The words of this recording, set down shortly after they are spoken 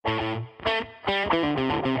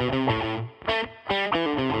The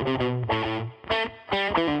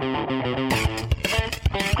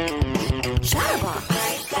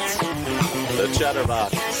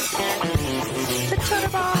Chatterbox. The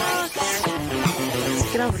Chatterbox.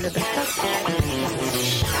 Let's get over to the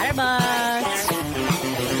Chatterbox.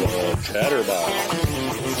 The Chatterbox.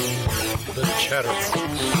 The Chatterbox.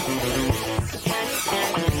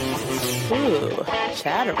 Ooh,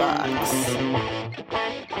 Chatterbox.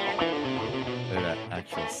 Look at that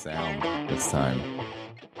actual sound this time.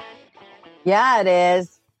 Yeah, it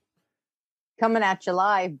is. Coming at you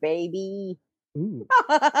live, baby. Ooh.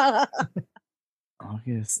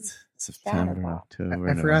 August, September, October.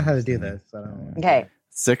 I forgot how to do this. I don't... Okay.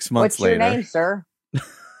 6 months What's later. your name, sir? Are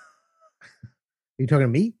you talking to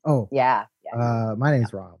me? Oh, Yeah. my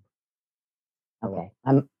name's Rob. Okay.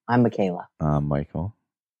 I'm Michaela. Michael.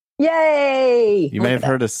 Yay! You may have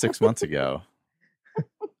heard us 6 months ago.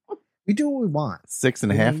 We do what we want.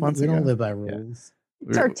 6.5 months we ago. don't live by rules.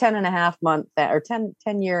 It's our 10.5 month or 10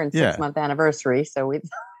 year and 6 month anniversary. So we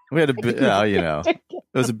had a bit, it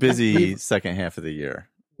was a busy second half of the year.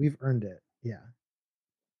 We've earned it. Yeah.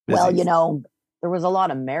 Well, there was a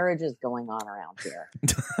lot of marriages going on around here.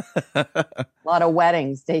 A lot of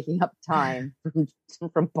weddings taking up time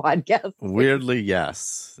from podcasts. Weirdly,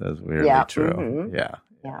 yes. That's weirdly true. Mm-hmm. Yeah.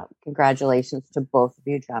 Congratulations to both of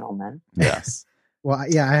you gentlemen. Yes. Well,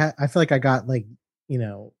 yeah, I feel like I got the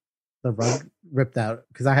rug ripped out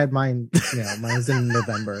because I had mine, mine was in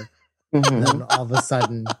November. Mm-hmm. And then all of a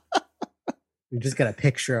sudden, we just get a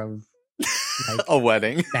picture of a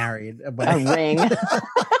wedding. Married. A ring.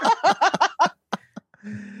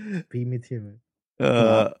 Beat me to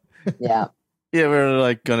it. Yeah. Yeah, we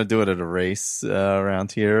were gonna do it at a race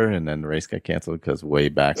around here, and then the race got canceled because way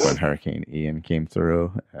back when Hurricane Ian came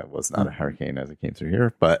through, it was not a hurricane as it came through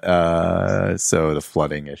here, but so the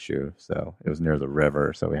flooding issue. So it was near the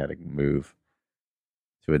river, so we had to move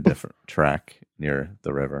to a different track near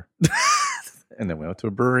the river, and then we went to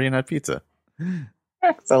a brewery and had pizza.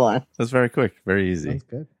 Excellent. It was very quick, very easy. Sounds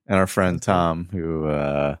good. And our friend Tom, who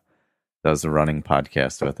does the running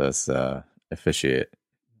podcast with us, was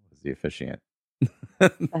the officiant.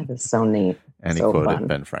 That is so neat. And so he quoted fun.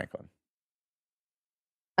 Ben Franklin.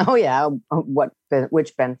 Oh yeah,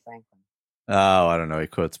 which Ben Franklin? Oh, I don't know. He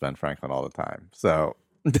quotes Ben Franklin all the time. So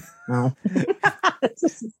no.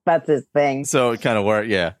 That's his thing. So it kind of worked.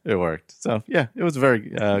 Yeah, it worked. So yeah, it was a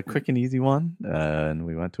very quick and easy one. And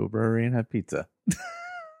we went to a brewery and had pizza.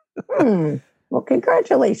 Well,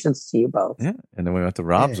 congratulations to you both. Yeah, and then we went to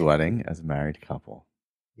Rob's wedding as a married couple.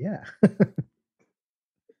 Yeah.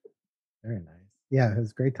 Very nice. Yeah, it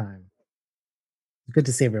was a great time. It was good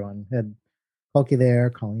to see everyone. Had Colky there,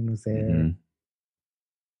 Colleen was there. Mm-hmm.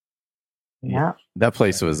 Yeah. That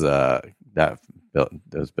place was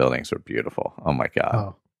those buildings were beautiful. Oh my god.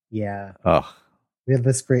 Oh, yeah. Oh. We had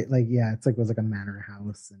this great it was like a manor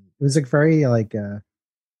house, and it was very I don't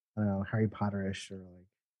know, Harry Potterish, or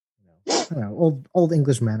I don't know, old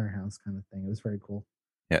English manor house kind of thing. It was very cool.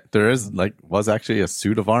 Yeah, there is was actually a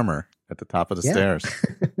suit of armor at the top of the stairs.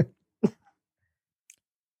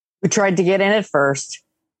 We tried to get in it first.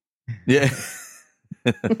 Yeah.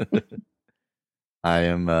 I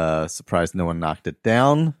am surprised no one knocked it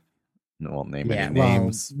down. I won't name any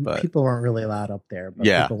names, but people weren't really allowed up there, but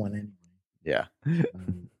people went anyway. Yeah.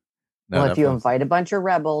 Well, if you invite a bunch of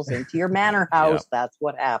rebels into your manor house, that's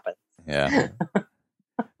what happens. Yeah.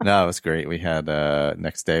 No, it was great. We had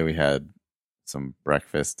next day we had some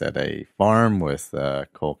breakfast at a farm with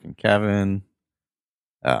Colk and Kevin.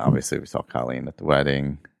 Obviously, we saw Colleen at the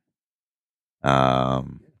wedding.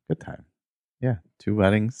 Good time. Yeah, 2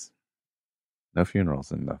 weddings, no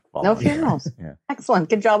funerals in the fall. No funerals. Yeah, excellent.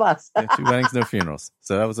 Good job, us. Yeah, 2 weddings, no funerals.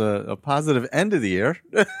 So that was a positive end of the year.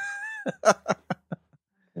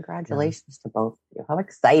 Congratulations to both of you. How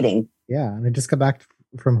exciting! Yeah, and I just got back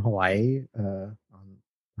from Hawaii on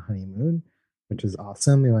the honeymoon, which is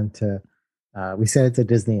awesome. We went to we said it's a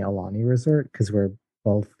Disney Aulani resort because we're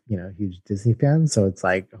both huge Disney fans, so it's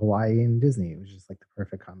like Hawaii and Disney. It was just like the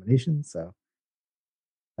perfect combination. So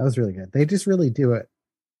that was really good. They just really do it.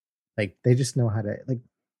 They just know how to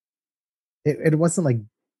it wasn't like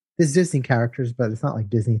there's Disney characters, but it's not like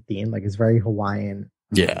Disney themed. It's very Hawaiian,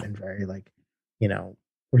 and very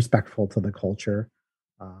respectful to the culture.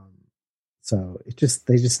 So they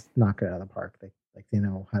just knock it out of the park. They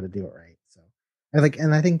know how to do it right. So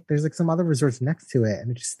and I think there's some other resorts next to it,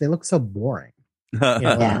 and they look so boring. So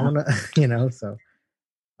it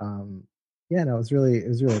was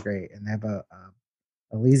really great. And they have a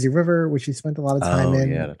lazy river, which we spent a lot of time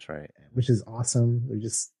in. Yeah, that's right. Which is awesome. They're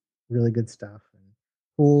just really good stuff, and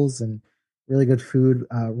pools, and really good food,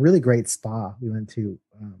 really great spa. We went to,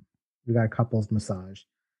 we got a couples massage.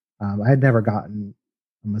 I had never gotten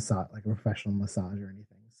a massage, like a professional massage or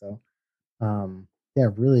anything. So, yeah,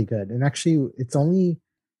 really good. And actually, it's only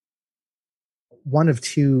one of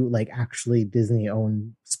two like actually Disney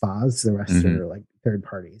owned spas. The rest Mhm. are like third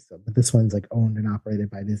parties. So, but this one's like owned and operated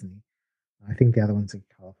by Disney. I think the other one's in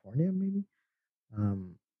California, maybe.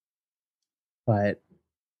 Um, but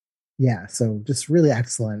yeah, so just really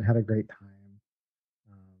excellent. Had a great time.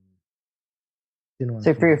 Didn't want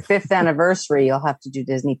So to for your finish. 5th anniversary, you'll have to do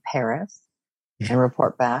Disney Paris and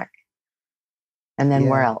report back. And then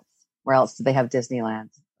where Yeah. else? Where else do they have Disneyland?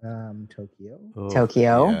 Tokyo. Oh,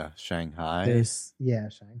 Tokyo. Yeah. Shanghai. There's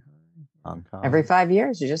Shanghai. Hong Kong. Every 5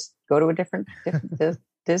 years, you just go to a different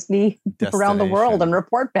Disney around the world and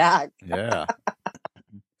report back. Yeah.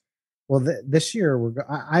 Well, this year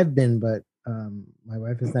I've been, but my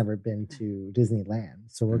wife has never been to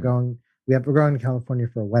Disneyland. So we're going. We're going to California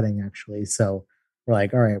for a wedding, actually. So we're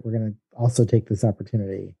like, all right, we're gonna also take this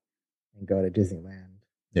opportunity and go to Disneyland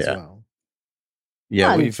as well.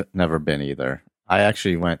 Yeah, we've never been either. I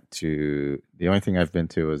actually went to the only thing I've been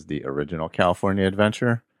to was the original California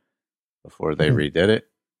Adventure before they redid it,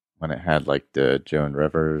 when it had like the Joan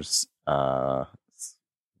Rivers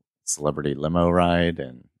celebrity limo ride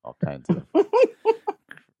and all kinds of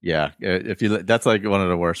yeah. If you that's like one of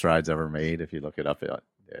the worst rides ever made. If you look it up,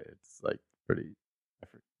 it's like pretty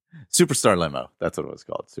Superstar Limo. That's what it was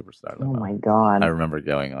called. Superstar Limo. Oh my God. I remember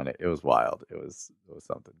going on it. It was wild. It was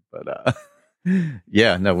something. But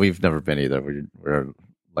yeah, no, we've never been either. We're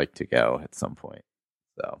like to go at some point.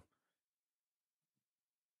 So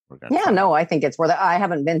we're gonna try. No, I think it's worth it. I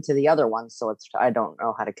haven't been to the other ones, so I don't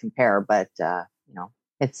know how to compare, but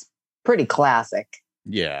it's pretty classic.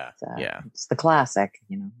 Yeah. It's the classic,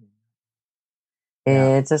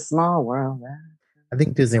 It's a small world. I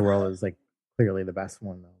think Disney World is like clearly the best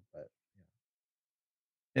one, though. But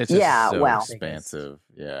it's just so expansive.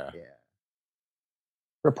 Yeah.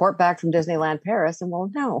 Report back from Disneyland Paris, and we'll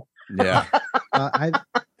know. Yeah.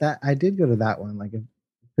 I did go to that one. Like it's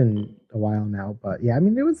been a while now, but yeah, I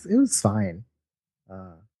mean it was fine.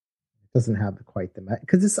 It doesn't have quite the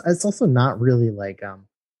because it's also not really like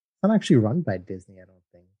it's not actually run by Disney. I don't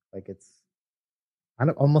think like it's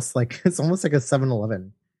almost like it's almost like a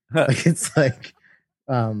 7-Eleven. Like it's like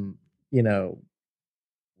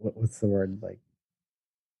what's the word, like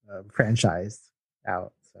franchised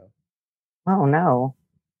out. So oh no.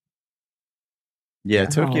 Yeah,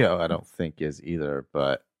 Tokyo I don't think is either,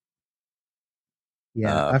 but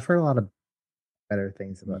I've heard a lot of better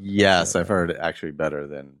things about yes, I've heard actually better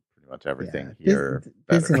than pretty much everything here.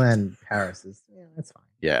 Disneyland Paris is that's fine.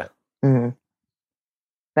 Yeah. Mm-hmm.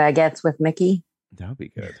 Baguettes with Mickey. That would be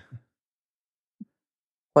good.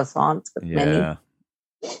 Croissants with Minnie.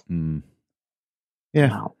 Yeah.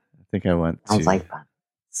 Wow. I think I went Sounds like fun.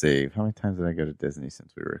 See, how many times did I go to Disney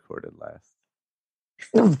since we recorded last?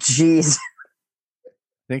 Oh, jeez. I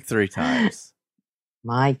think 3 times.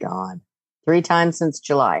 My God. 3 times since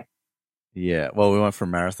July. Yeah. Well, we went for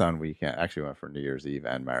Marathon Weekend. Actually, we went for New Year's Eve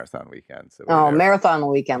and Marathon Weekend. So Marathon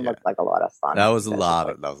Weekend looked like a lot of fun. That was a lot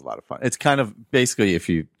of fun. It's kind of basically, if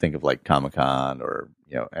you think of like Comic-Con or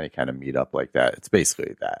any kind of meetup like that, it's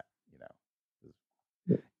basically that.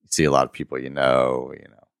 You see a lot of people. You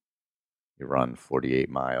run 48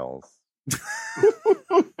 miles.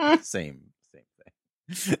 Same thing.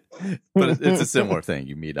 But it's a similar thing.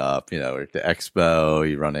 You meet up, at the expo,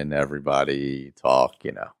 you run into everybody, talk,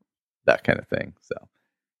 that kind of thing. So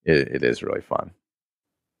it is really fun.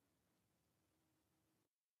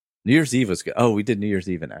 New Year's Eve was good. Oh, we did New Year's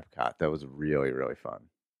Eve in Epcot. That was really, really fun.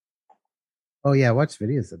 Oh yeah, watch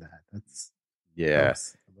videos of that.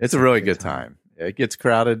 It's a really good time. It gets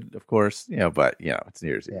crowded, of course, but it's New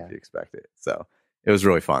Year's Eve. You expect it. So it was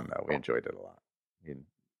really fun though. We enjoyed it a lot.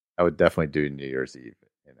 I would definitely do New Year's Eve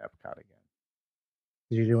in Epcot again.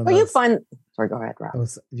 Did you do one? Sorry, go ahead, Rob.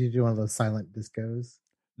 Did you do one of those silent discos?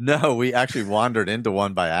 No, we actually wandered into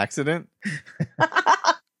one by accident.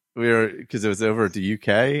 Because it was over at the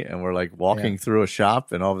UK, and we're like walking through a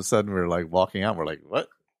shop, and all of a sudden we're like walking out. And we're like, what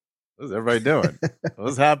is everybody doing?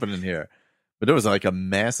 What's happening here? But there was like a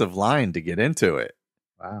massive line to get into it.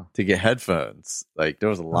 Wow. To get headphones. Like there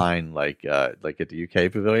was a line like at the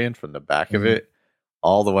UK pavilion from the back of it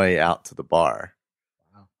all the way out to the bar.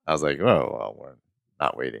 Wow. I was like, oh, well, we're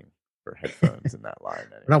not waiting for headphones in that line.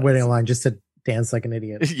 Anyway. We're not waiting in line just to dance like an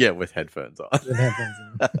idiot. Yeah, with headphones on. I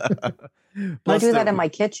do that in my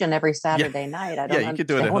kitchen every Saturday night. I don't you could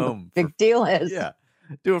do it at home. Big deal is. Yeah,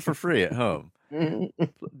 do it for free at home.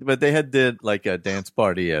 But they did like a dance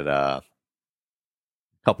party at a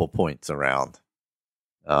couple points around.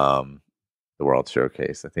 the World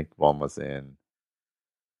Showcase. I think one was in,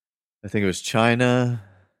 I think it was China,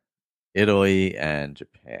 Italy, and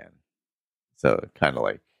Japan. So kind of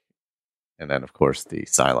like, and then of course the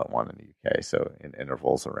silent one in the UK. So in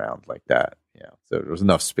intervals around like that. Yeah. So there was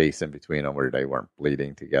enough space in between them where they weren't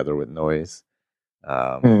bleeding together with noise.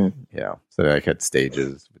 So I had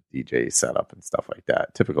stages with DJs set up and stuff like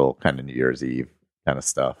that. Typical kind of New Year's Eve kind of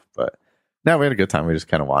stuff. But no, we had a good time. We just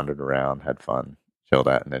kind of wandered around, had fun, chilled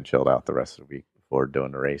out, and then chilled out the rest of the week before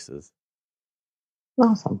doing the races.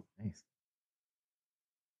 Awesome. Nice.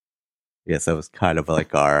 Yes, that was kind of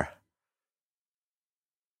like our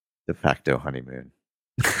de facto honeymoon.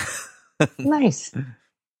 Nice.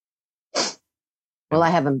 Well, I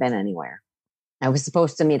haven't been anywhere. I was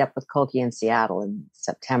supposed to meet up with Koki in Seattle in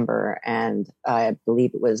September, and I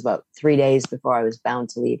believe it was about 3 days before I was bound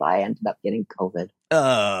to leave. I ended up getting COVID.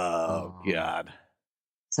 Oh, God.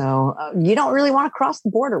 So you don't really want to cross the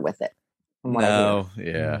border with it. No,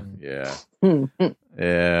 yeah. Yeah.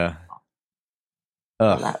 Well,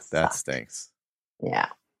 Ugh, that stinks. Yeah.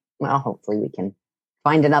 Well, hopefully we can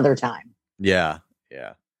find another time. Yeah.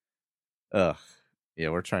 Ugh. Yeah,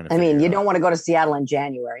 we're trying to. I mean, you don't want to go to Seattle in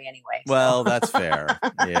January anyway. Well, that's fair.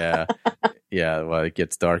 Yeah. Yeah. Well, it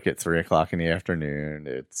gets dark at 3:00 in the afternoon.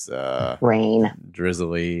 It's rain,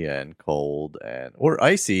 drizzly, and cold, or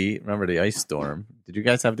icy. Remember the ice storm? Did you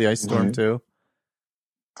guys have the ice storm too?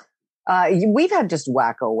 We've had just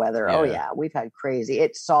wacko weather. Yeah. Oh yeah, we've had crazy.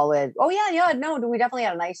 It's solid. Oh yeah. No, we definitely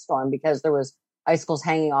had an ice storm because there was icicles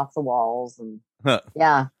hanging off the walls, and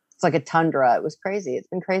yeah, it's like a tundra. It was crazy. It's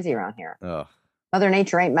been crazy around here. Oh. Mother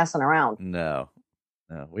Nature ain't messing around. No,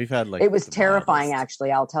 we've had like it was terrifying.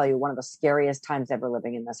 Actually, I'll tell you, one of the scariest times ever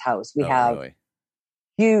living in this house. We have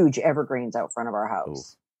huge evergreens out front of our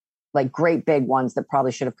house, like great big ones that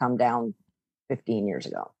probably should have come down 15 years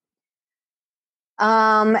ago.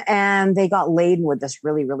 And they got laden with this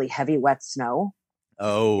really, really heavy, wet snow.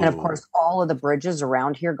 Oh, and of course, all of the bridges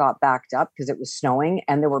around here got backed up because it was snowing,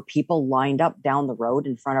 and there were people lined up down the road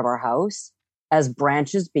in front of our house as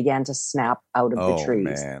branches began to snap out of the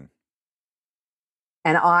trees. Man.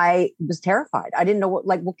 And I was terrified. I didn't know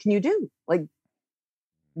what can you do? Like,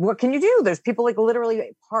 what can you do? There's people like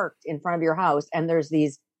literally parked in front of your house, and there's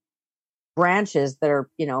these branches that are,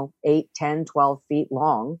 8, 10, 12 feet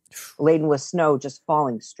long, laden with snow, just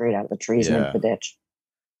falling straight out of the trees and into the ditch.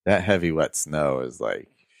 That heavy, wet snow is like,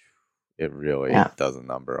 it really does a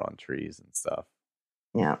number on trees and stuff.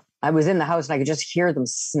 Yeah. I was in the house and I could just hear them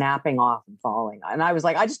snapping off and falling. And I was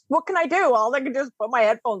like, what can I do? All I could just put my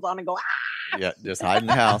headphones on and go, ah! Yeah, just hide in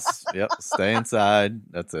the house. Yep, stay inside.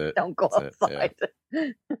 That's it. Don't go outside. Yeah.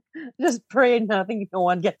 Just pray no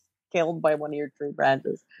one gets killed by one of your tree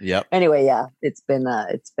branches. Yep. Anyway, yeah, it's been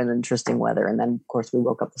interesting weather. And then, of course, we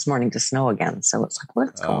woke up this morning to snow again. So it's like,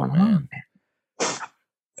 what's going on?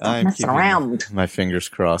 I'm messing around. My fingers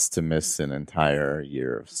crossed to miss an entire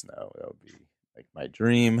year of snow. That would be like my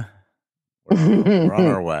dream. We're on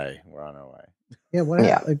our way. Yeah.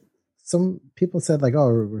 Like some people said, like,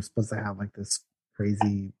 oh, we're supposed to have like this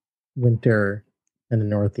crazy winter in the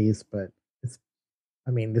Northeast, but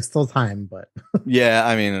there's still time. But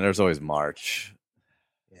yeah, there's always March.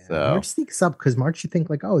 Yeah, so March sneaks up because March you think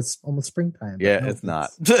like, oh, it's almost springtime. Yeah, no, it's not.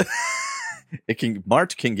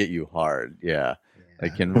 March can get you hard. Yeah.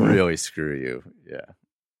 It can really screw you. Yeah.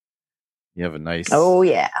 You have a nice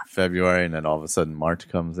February, and then all of a sudden March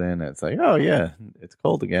comes in, and it's like, oh, yeah, it's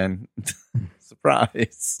cold again.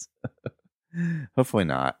 Surprise. Hopefully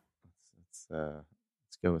not. Let's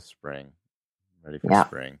go with spring. I'm ready for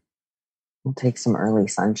spring. We'll take some early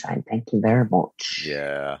sunshine. Thank you very much.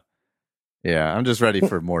 Yeah. Yeah, I'm just ready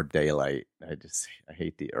for more daylight. I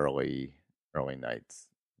hate the early nights.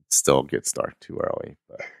 It still gets dark too early,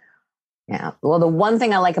 but... Yeah. Well, the one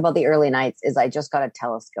thing I like about the early nights is I just got a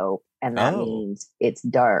telescope, and that means it's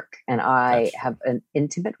dark. And I have an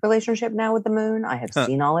intimate relationship now with the moon. I have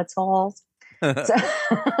seen all its holes.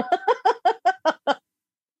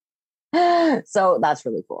 So that's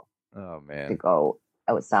really cool. Oh, man. To go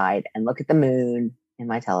outside and look at the moon in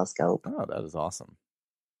my telescope. Oh, that is awesome.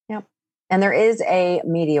 Yep. And there is a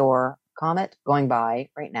meteor comet going by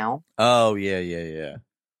right now. Oh, yeah.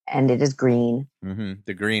 And it is green. Mm-hmm.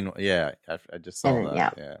 The green, yeah. I just saw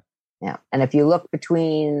that. Yeah. And if you look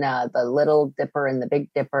between the Little Dipper and the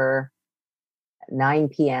Big Dipper at 9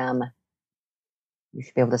 p.m., you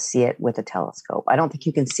should be able to see it with a telescope. I don't think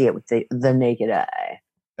you can see it with the naked eye.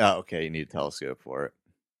 Oh, okay. You need a telescope for it.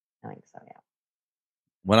 I think so, yeah.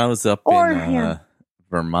 When I was up in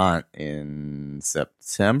Vermont in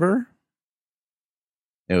September,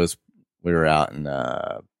 we were out in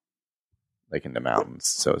like in the mountains,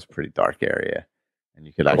 so it was a pretty dark area. and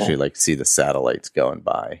you could actually like see the satellites going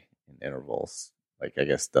by in intervals. Like I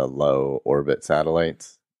guess the low orbit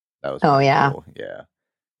satellites. That was pretty cool. Yeah.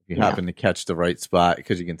 If you happen to catch the right spot,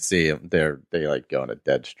 because you can see them, they like go in a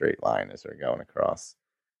dead straight line as they're going across.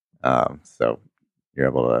 So you're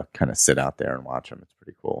able to kind of sit out there and watch them. It's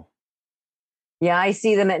pretty cool. Yeah, I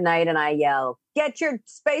see them at night and I yell, "Get your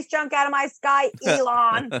space junk out of my sky,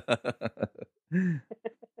 Elon!"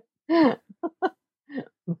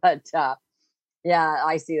 But yeah,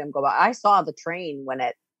 I see them go by. I saw the train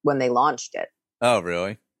when they launched it. Oh,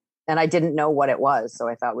 really? And I didn't know what it was, so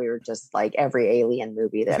I thought we were just like every alien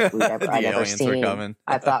movie that I'd ever seen.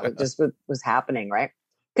 I thought it just was happening, right?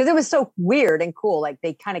 Because it was so weird and cool. Like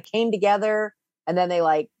they kind of came together, and then they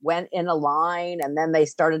like went in a line, and then they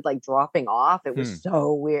started like dropping off. It was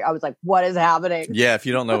so weird. I was like, "What is happening?" Yeah, if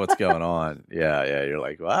you don't know what's going on, yeah, you're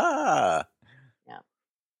like, "Ah."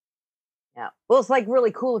 Yeah. Well, it's like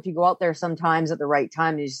really cool if you go out there sometimes at the right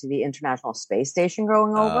time and you see the International Space Station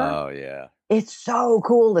going over. Oh, yeah. It's so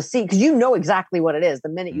cool to see because you know exactly what it is. The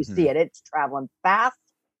minute you see it, it's traveling fast,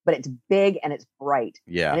 but it's big and it's bright.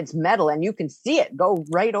 Yeah. And it's metal and you can see it go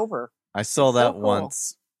right over. I saw that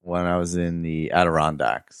once when I was in the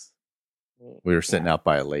Adirondacks. We were sitting out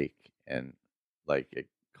by a lake and like it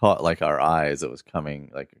caught like our eyes. It was coming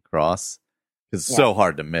like across because it's so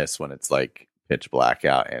hard to miss when it's like pitch black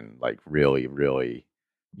out and like really, really,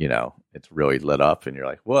 it's really lit up and you're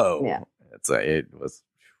like, whoa. Yeah. It's like, it was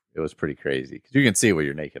pretty crazy because you can see it with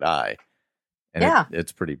your naked eye. And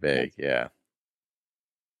it's pretty big. Yeah.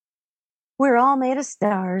 We're all made of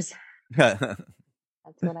stars. That's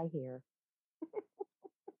what I hear.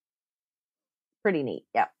 Pretty neat.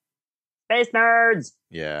 Yeah. Space nerds.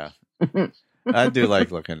 Yeah. I do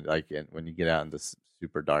like looking like when you get out into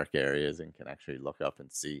super dark areas and can actually look up and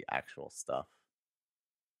see actual stuff.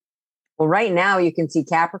 Well, right now you can see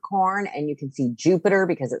Capricorn and you can see Jupiter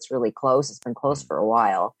because it's really close. It's been close for a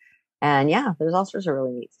while. And yeah, there's all sorts of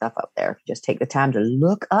really neat stuff up there. If you just take the time to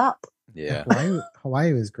look up. Yeah.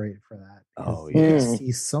 Hawaii was great for that. Oh, yeah. You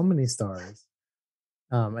see so many stars.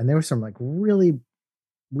 And there were some like really,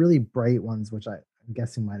 really bright ones, which I'm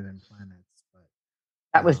guessing might have been planets. But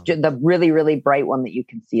that was the really, really bright one that you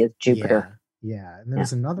can see is Jupiter. Yeah. And there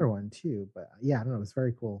was another one too. But yeah, I don't know. It was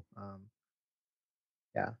very cool.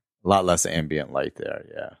 Yeah. A lot less ambient light there.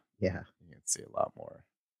 Yeah. Yeah. You can see a lot more.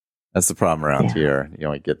 That's the problem around here. You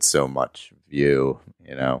only get so much view,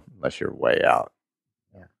 unless you're way out.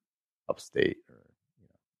 Yeah. Upstate or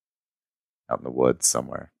out in the woods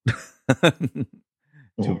somewhere.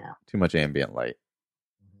 Too much ambient light.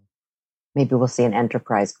 Maybe we'll see an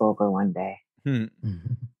Enterprise go over one day.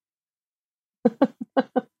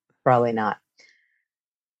 Probably not.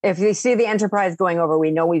 If we see the Enterprise going over, we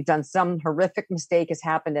know we've done some horrific mistake has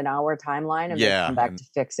happened in our timeline and they'll come back to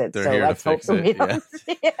fix it. They're so here let's to fix hope it. we don't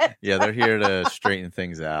see it. Yeah, they're here to straighten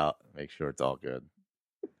things out, make sure it's all good.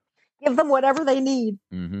 Give them whatever they need.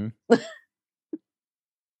 Mm-hmm.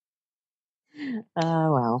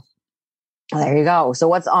 Oh, well. There you go. So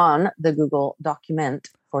what's on the Google document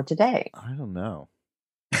for today? I don't know.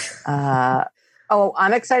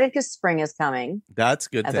 I'm excited because spring is coming. That's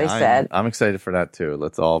good. As I said, I'm excited for that too.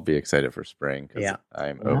 Let's all be excited for spring because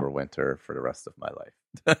I'm over winter for the rest of my life.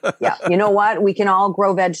 Yeah. You know what? We can all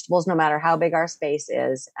grow vegetables no matter how big our space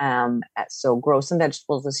is. So grow some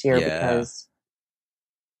vegetables this year because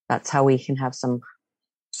that's how we can have some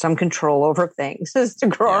control over things is to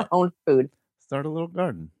grow our own food. Start a little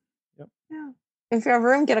garden. Yep. Yeah. If you have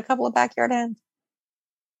room, get a couple of backyard hens.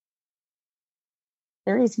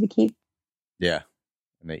 They're easy to keep. Yeah.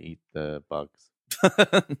 And they eat the bugs.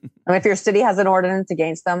 And if your city has an ordinance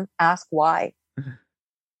against them, ask why.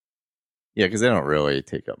 Yeah, because they don't really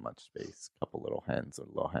take up much space. A couple little hens or a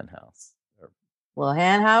little hen house. Little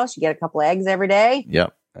hen house, you get a couple eggs every day.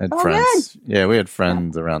 Yep. I had friends. Good. Yeah, we had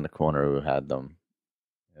friends around the corner who had them.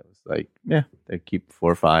 It was like, they keep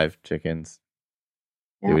 4 or 5 chickens.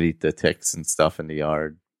 Yeah. They would eat the ticks and stuff in the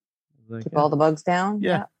yard. Like, keep all the bugs down.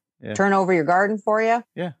 Yeah. Turn over your garden for you.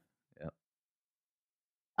 Yeah.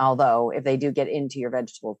 Although, if they do get into your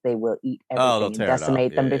vegetables, they will eat everything and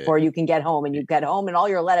decimate them before you can get home. And you get home and all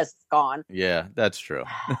your lettuce is gone. Yeah, that's true.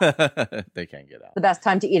 They can't get out. The best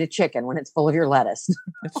time to eat a chicken when it's full of your lettuce.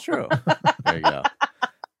 It's true. There you go.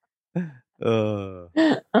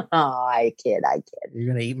 I kid. You're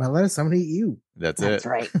going to eat my lettuce. I'm going to eat you. That's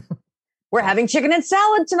right. We're having chicken and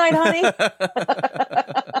salad tonight, honey.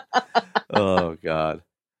 Oh, God.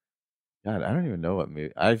 God, I don't even know what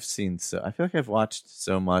movie I've seen. I feel like I've watched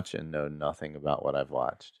so much and know nothing about what I've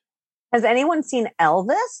watched. Has anyone seen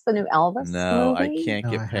Elvis, the new Elvis No, movie? I can't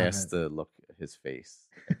get past the look at his face.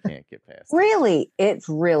 I can't get past Really? It's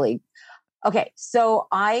really... Okay, so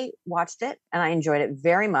I watched it and I enjoyed it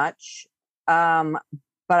very much, but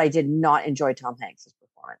I did not enjoy Tom Hanks'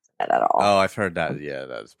 performance in it at all. Oh, I've heard that. Yeah,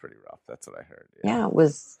 that was pretty rough. That's what I heard. Yeah, it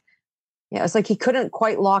was. Yeah, it's like he couldn't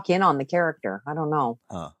quite lock in on the character. I don't know.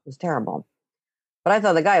 Huh. It was terrible. But I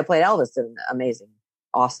thought the guy who played Elvis did amazing.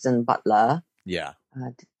 Austin Butler. Yeah.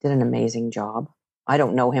 Did an amazing job. I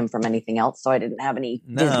don't know him from anything else, so I didn't have any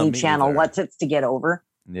Disney Channel either. what's it's to get over.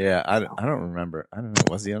 Yeah, I don't remember. I don't know.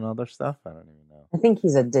 Was he on other stuff? I don't even know. I think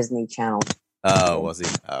he's a Disney Channel. Oh, was he?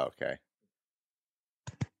 Oh, okay.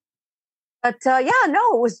 But yeah,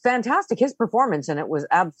 no, it was fantastic. His performance in it was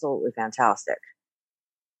absolutely fantastic.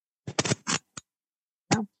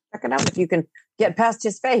 Yeah, check it out if you can get past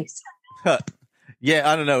his face. Yeah,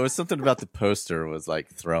 I don't know. It was something about the poster was like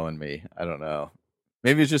throwing me. I don't know.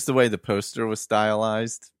 Maybe it's just the way the poster was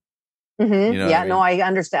stylized. Mm-hmm. You know Yeah, I mean? no, I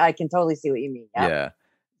understand. I can totally see what you mean. Yeah.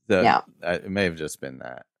 It may have just been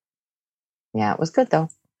that. Yeah, it was good though.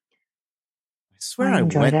 I swear I I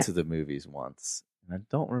enjoyed went it. to the movies once, and I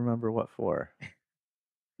don't remember what for.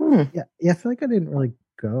 Yeah, I feel like I didn't really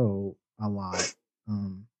go a lot.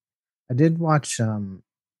 I did watch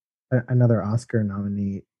another Oscar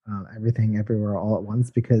nominee, Everything Everywhere All at Once,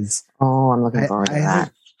 because Oh, I'm looking forward to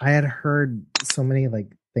that. I had heard so many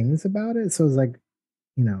like things about it, so it was like,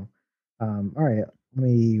 all right, let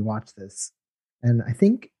me watch this. And I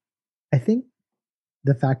think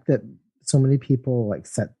the fact that so many people like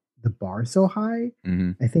set the bar so high,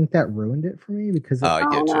 I think that ruined it for me, because I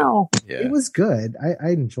get you. No. Yeah. it was good. I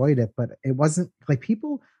enjoyed it, but it wasn't like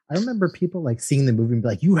people. I remember people like seeing the movie and be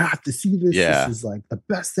like, "You have to see this. Yeah. This is like the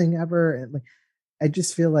best thing ever." And like, I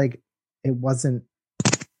just feel like it wasn't.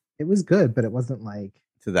 It was good, but it wasn't like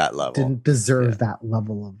To that level. didn't deserve that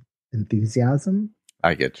level of enthusiasm.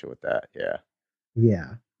 I get you with that. Yeah.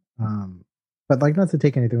 Yeah. But like, not to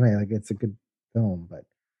take anything away, like it's a good film, but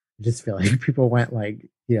I just feel like people went like,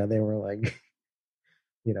 they were like,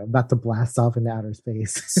 about to blast off into outer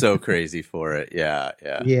space. So crazy for it. Yeah.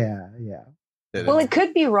 Yeah. Yeah. Well, it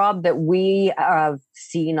could be, Rob, that we have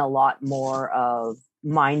seen a lot more of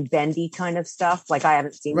mind bendy kind of stuff. Like, I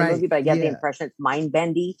haven't seen the movie, but I get the impression it's mind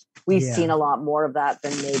bendy. We've seen a lot more of that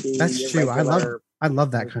than maybe. That's true. I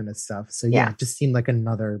love that movie. kind of stuff. So yeah, it just seemed like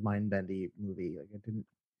another mind bendy movie. Like, it didn't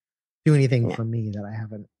do anything for me that I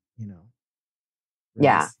haven't,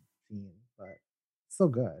 really seen, but still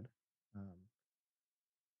good.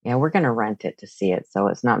 Yeah, we're gonna rent it to see it, so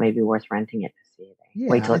it's not maybe worth renting it to see it.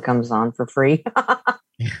 Wait till it comes on for free.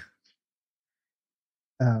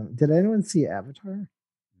 Did anyone see Avatar?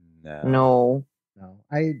 No. No,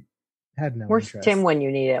 I had no. Where's interest. Tim when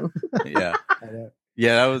you need him? Yeah.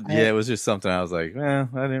 Yeah, that was. It was just something I was like, I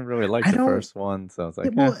didn't really like the first one, so I was like,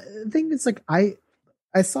 well, the thing is, like, I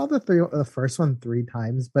saw the first one 3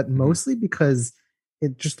 times, but mostly because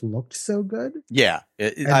it just looked so good. Yeah,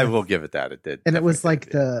 I will give it that. It did, and it was like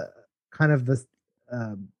the kind of the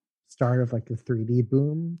start of like the 3D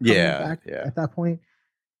boom. Back at that point,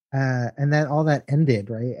 and then all that ended,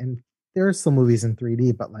 right? And there are some movies in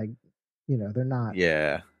 3D, but like, they're not.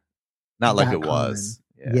 Yeah, not like it was.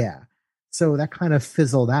 Yeah. So that kind of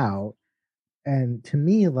fizzled out, and to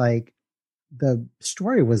me, like, the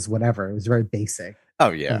story was whatever. It was very basic.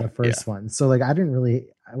 Oh yeah, the first one. So like, I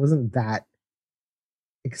wasn't that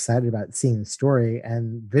excited about seeing the story,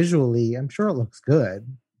 and visually I'm sure it looks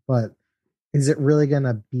good, but is it really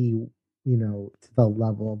gonna be to the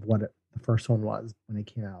level of what the first one was when it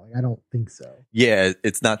came out? Like, I don't think so. Yeah,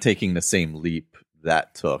 it's not taking the same leap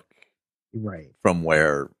that took from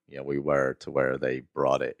where we were to where they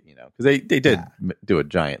brought it, because they did do a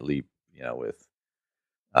giant leap, with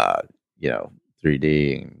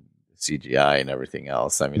 3D and CGI and everything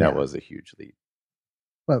else. I mean, that was a huge leap.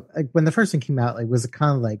 But like, when the first one came out, like, was it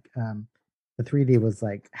kind of like the 3D was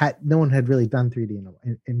like no one had really done 3D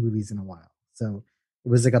in movies in a while, so it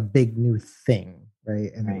was like a big new thing,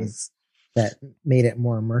 right? And it was that made it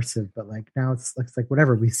more immersive. But like, now it's like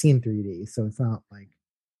whatever, we've seen 3D, so it's not like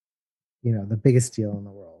the biggest deal in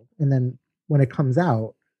the world. And then when it comes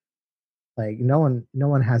out, like, no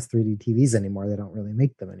one has 3D TVs anymore. They don't really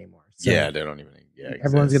make them anymore. So they don't even.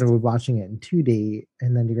 Everyone's going to be watching it in 2D,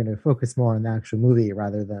 and then you're going to focus more on the actual movie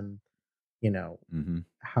rather than,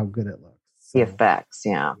 how good it looks. So, the effects,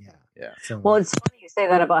 yeah. So, well, it's funny you say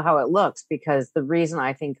that about how it looks, because the reason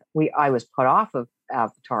I think I was put off of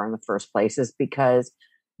Avatar in the first place is because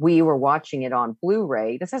we were watching it on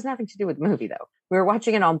Blu-ray. This has nothing to do with the movie, though. We were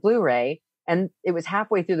watching it on Blu-ray, and it was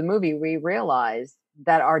halfway through the movie we realized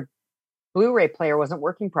that our Blu-ray player wasn't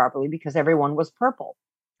working properly because everyone was purple.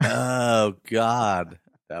 Oh God,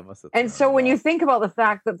 That must have. And thrown so it when you off. think about the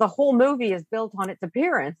fact that the whole movie is built on its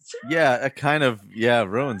appearance, Yeah, it kind of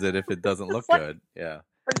ruins it if it doesn't look like, good. Yeah,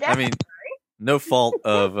 forget I mean, no fault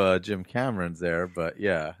of Jim Cameron's there, but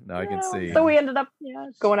yeah, no, I can see. So we ended up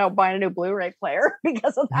going out buying a new Blu-ray player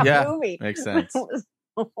because of that movie. Makes sense. It was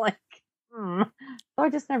like, So I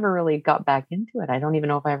just never really got back into it. I don't even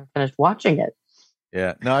know if I ever finished watching it.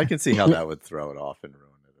 Yeah, no, I can see how that would throw it off and ruin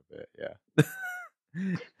it a bit. Yeah.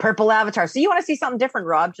 Purple Avatar. So you want to see something different,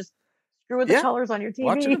 Rob? Just screw with the colors on your TV.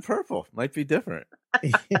 Watch it in purple. Might be different.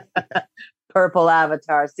 Purple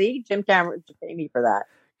Avatar. See, Jim Cameron should pay me for that.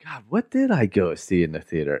 God, what did I go see in the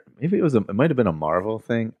theater? Maybe it might have been a Marvel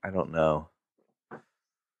thing. I don't know.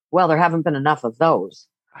 Well, there haven't been enough of those.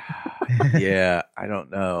 Yeah, I don't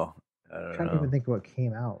know. I'm trying to even think of what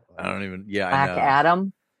came out. I don't even. Yeah, Black I know.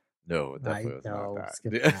 Adam. No, it definitely was not that.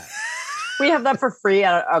 Skip that. We have that for free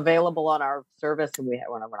available on our service, and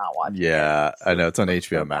we're not watching. Yeah, it. I know it's on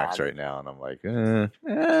HBO Max right now, and I'm like,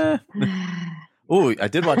 Oh, I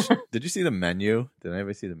did watch. Did you see The Menu? Did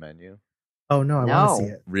anybody see The Menu? Oh no, I want to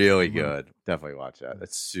see it. Really good. Definitely watch that.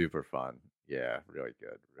 It's super fun. Yeah, really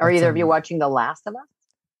good. Are either of you watching The Last of Us?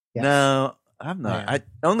 Yes. No, I'm not. I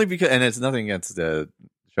only because, and it's nothing against the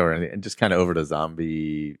show or anything, and just kind of over the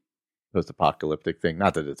zombie post-apocalyptic thing.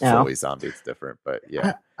 Not that it's fully zombie; it's different, but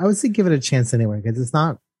yeah. I would say give it a chance anyway because it's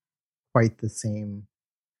not quite the same.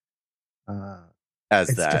 As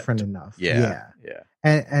it's that, different enough. Yeah.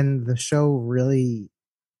 And the show really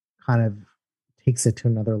kind of takes it to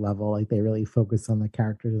another level. Like they really focus on the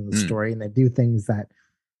characters and the story, and they do things that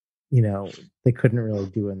they couldn't really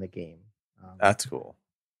do in the game. That's cool.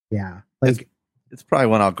 Yeah, like it's probably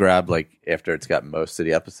one I'll grab like after it's got most of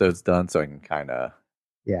the episodes done, so I can kind of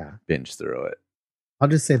binge through it. I'll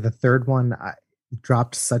just say the third one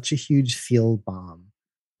dropped such a huge field bomb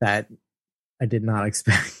that I did not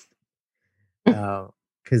expect.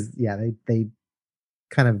 Because they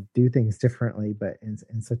kind of do things differently, but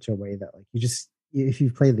in such a way that like if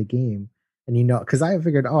you play the game and because I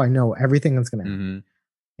figured I know everything that's going to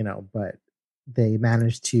happen, but they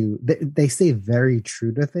managed to they stay very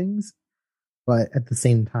true to things, but at the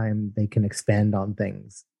same time they can expand on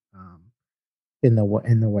things in the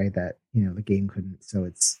way that the game couldn't. So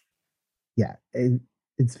it's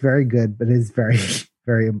very good, but it's very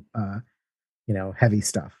very heavy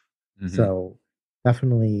stuff. So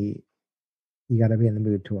definitely you got to be in the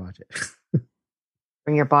mood to watch it.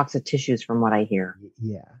 Bring your box of tissues, from what I hear.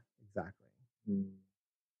 Yeah, exactly.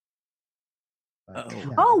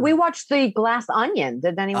 We watched The Glass Onion.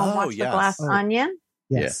 Did anyone watch The Glass Onion?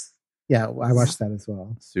 Yes. Yeah, I watched that as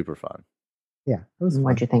well. Super fun. Yeah, it was fun.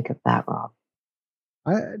 What'd you think of that, Rob?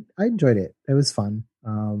 I enjoyed it. It was fun.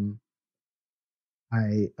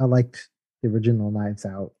 I liked the original Knives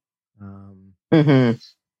Out.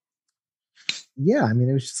 Yeah, I mean,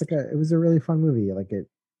 it was just it was a really fun movie. Like it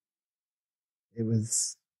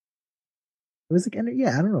was like, I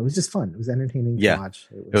don't know. It was just fun. It was entertaining to watch.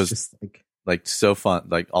 It was just like so fun,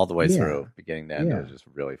 like all the way through, beginning to end. It was just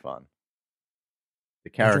really fun. The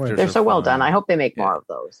characters, they're so well done. I hope they make more of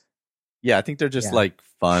those. Yeah, I think they're just like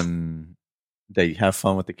fun. They have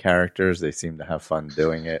fun with the characters. They seem to have fun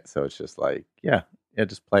doing it. So it's just like,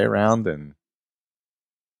 just play around and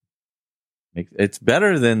it's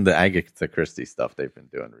better than the Agatha Christie stuff they've been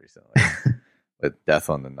doing recently with Death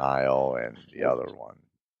on the Nile and the other one.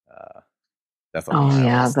 Death on the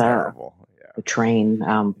Nile was terrible. The train.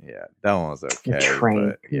 That one was okay. The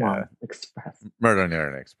train. But, Express. Murder on the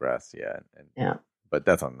Orient Express. But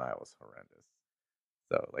Death on the Nile was horrendous.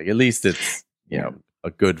 So like at least it's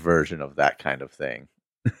a good version of that kind of thing.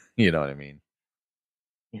 You know what I mean?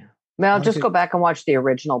 Yeah. Well, just go back and watch the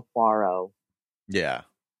original Poirot. Yeah.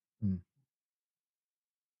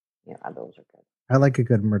 Yeah, those are good. I like a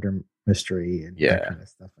good murder mystery and that kind of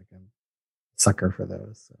stuff. Like I'm a sucker for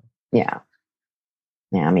those. So. Yeah,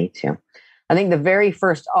 me too. I think the very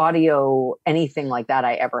first audio anything like that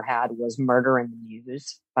I ever had was Murder in the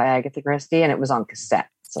Mews by Agatha Christie, and it was on cassette.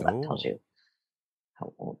 So that tells you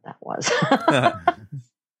how old that was.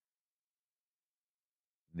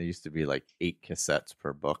 There used to be like 8 cassettes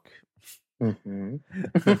per book. You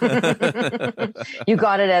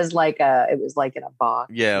got it as it was like in a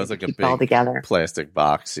box. Yeah, it was like a big all together plastic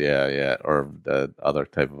box. Yeah, or the other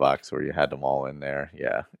type of box where you had them all in there.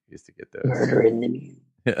 Yeah, used to get those. Murder in the Mews.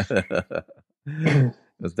 It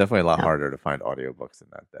was definitely a lot harder to find audiobooks in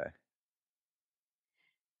that day.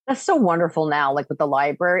 That's so wonderful now. Like with the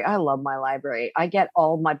library, I love my library. I get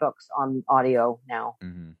all my books on audio now.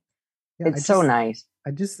 Yeah, it's so nice.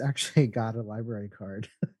 I just actually got a library card.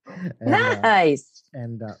 Nice.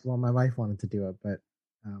 Well, my wife wanted to do it, but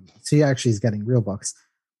she actually is getting real books.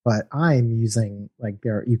 but I'm using like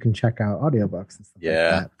there you can check out audiobooks and stuff like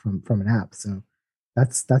that from an app. So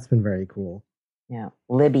that's been very cool. Yeah.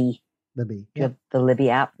 Libby. Yeah. The Libby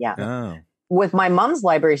app. Yeah. Oh. With my mom's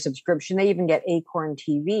library subscription, they even get Acorn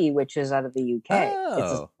TV, which is out of the UK.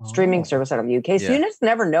 It's a streaming service out of the UK. So you just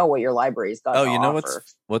never know what your library's got to you know offer.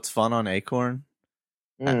 what's fun on Acorn?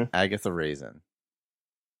 Agatha Raisin.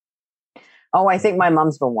 Oh, I think my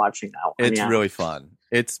mom's been watching that one. It's really fun.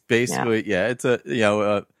 It's basically it's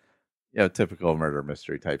a typical murder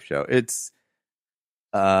mystery type show. It's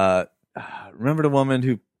remember the woman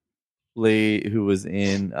who was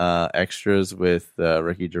in Extras with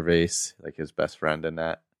Ricky Gervais, like his best friend in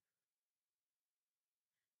that?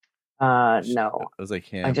 No. It was like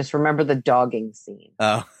him. I just remember the dogging scene.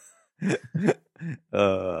 Oh.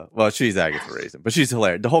 Well, she's Agatha Raisin, but she's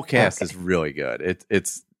hilarious. The whole cast is really good.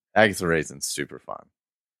 It's Agatha Raisin's super fun.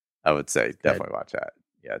 I would say definitely watch that.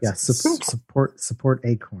 Yeah, support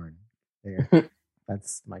Acorn. There.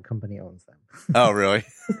 That's my company owns them. Oh, really?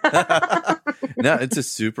 No, it's a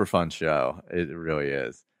super fun show. It really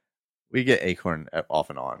is. We get Acorn off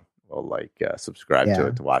and on. We'll subscribe to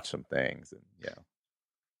it to watch some things, and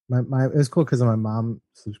my it was cool because my mom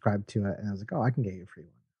subscribed to it, and I was like, oh, I can get you a free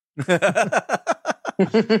one.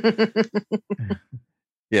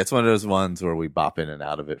 Yeah, it's one of those ones where we bop in and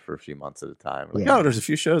out of it for a few months at a time. Like, oh, there's a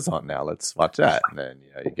few shows on now. Let's watch that, and then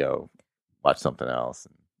you go watch something else.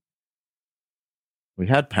 And we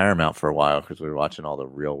had Paramount for a while because we were watching all the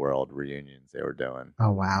Real World reunions they were doing.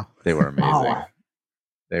 Oh wow, they were amazing.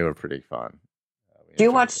 They were pretty fun. Do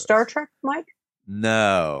you watch Star Trek, Mike?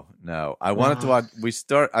 No. I wanted to watch.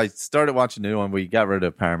 I started watching a new one. We got rid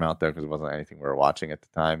of Paramount there because it wasn't anything we were watching at the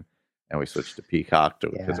time, and we switched to Peacock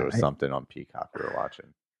because there was something on Peacock we were watching.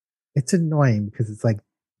 It's annoying because it's like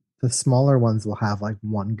the smaller ones will have like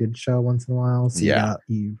one good show once in a while. So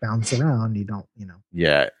you bounce around. You don't,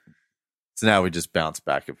 Yeah. So now we just bounce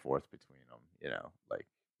back and forth between them,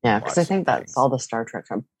 because I think that's all the Star Trek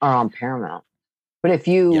are on Paramount. But if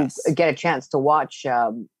you get a chance to watch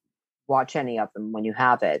any of them when you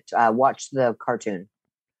have it, watch the cartoon.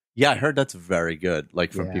 Yeah, I heard that's very good.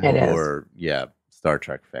 Like from people who are Star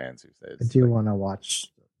Trek fans who say I do want to watch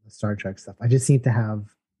the Star Trek stuff. I just need to have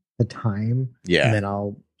the time. Yeah, and then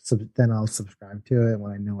I'll subscribe to it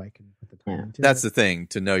when I know I can put the time into it. That's the thing,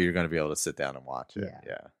 to know you're going to be able to sit down and watch it.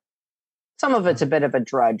 Yeah. Some of it's a bit of a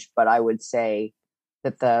drudge, but I would say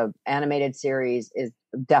that the animated series is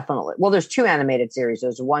definitely, there's two animated series.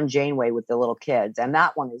 There's one Janeway with the little kids, and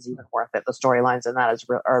that one is even worth it. The storylines in that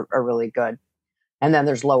are really good. And then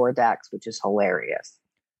there's Lower Decks, which is hilarious.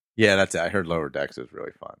 Yeah, that's it. I heard Lower Decks is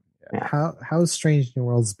really fun. Yeah. How's Strange New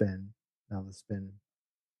Worlds been? Now that's been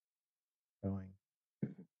going.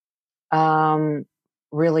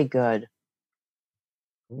 Really good.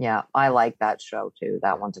 Yeah, I like that show too.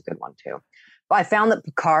 That one's a good one too. But I found that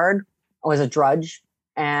Picard was a drudge,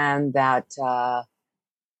 and that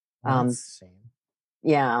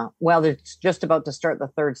yeah. Well, they're just about to start the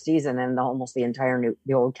third season, and almost the entire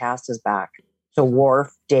the old cast is back. So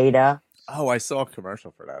Worf, Data. Oh, I saw a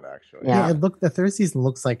commercial for that actually. Yeah, the third season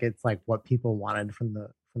looks like it's like what people wanted from the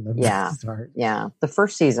start. Yeah. The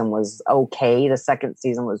first season was okay. The second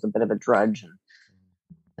season was a bit of a drudge,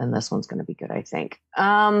 and this one's going to be good, I think.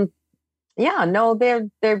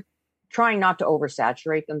 They're trying not to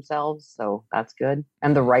oversaturate themselves, so that's good.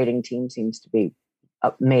 And the writing team seems to be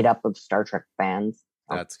made up of Star Trek fans.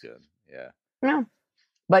 So. That's good. Yeah. Yeah.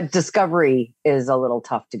 But Discovery is a little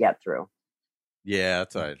tough to get through. Yeah,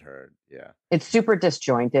 that's what I'd heard. Yeah. It's super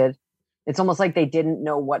disjointed. It's almost like they didn't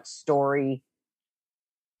know what story.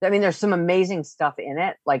 I mean, there's some amazing stuff in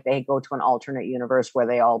it. Like they go to an alternate universe where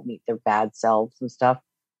they all meet their bad selves and stuff.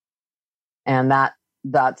 And that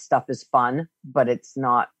stuff is fun, but it's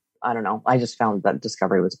not, I don't know. I just found that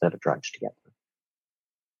Discovery was a bit of a drudge to get through.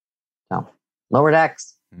 So, Lower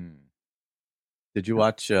Decks. Did you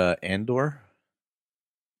watch Andor?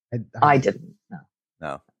 I didn't.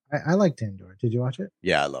 No. I liked Andor. Did you watch it?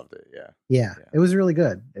 Yeah, I loved it. Yeah. It was really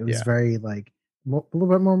good. It was very a little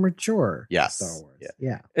bit more mature. Yes. Star Wars.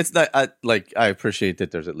 Yeah. It's not I appreciate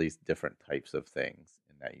that there's at least different types of things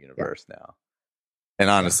in that universe now. And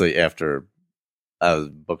honestly, after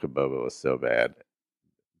Book of Boba was so bad,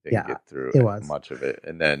 didn't get through much of it.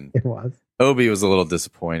 And then it was. Obi was a little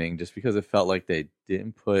disappointing just because it felt like they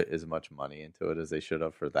didn't put as much money into it as they should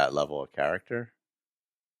have for that level of character.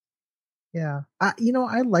 Yeah. I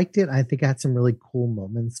liked it. I think it had some really cool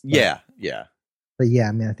moments. But, yeah. But yeah,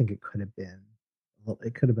 I mean, I think it could have been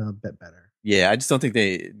a bit better. Yeah, I just don't think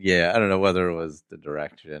I don't know whether it was the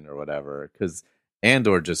direction or whatever, because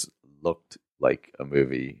Andor just looked like a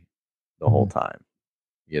movie the whole time,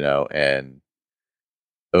 and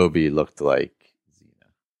Obi looked like Xena.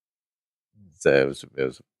 So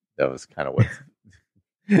that was kind of what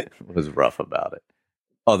was rough about it.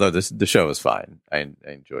 Although the show was fine. I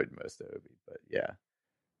enjoyed most of Obi, but yeah.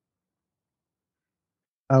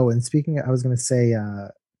 Oh, and speaking, I was going to say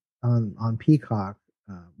on Peacock,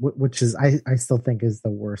 which is I still think is the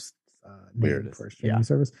worst name Weirdest, for a streaming yeah.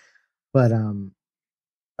 service, but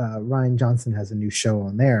Ryan Johnson has a new show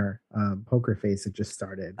on there, Poker Face. It just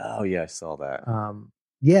started. Oh yeah, I saw that.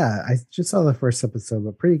 Yeah, I just saw the first episode,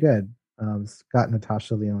 but pretty good. It's got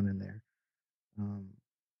Natasha Lyonne in there,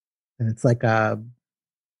 and it's like a,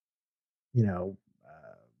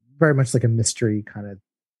 very much like a mystery kind of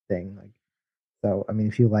thing. Like, so I mean,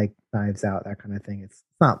 if you like Knives Out, that kind of thing, it's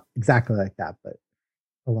not exactly like that, but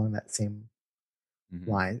along that same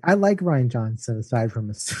line. I like Ryan Johnson aside from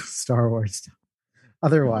his Star Wars stuff.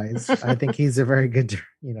 Otherwise, I think he's a very good, director.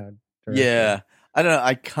 Yeah, I don't know.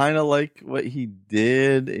 I kind of like what he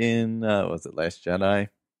did in was it Last Jedi?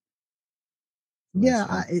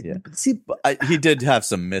 But he did have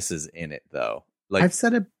some misses in it though. Like I've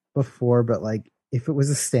said it before, but like if it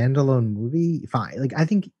was a standalone movie, fine. Like I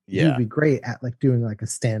think he would be great at like doing like a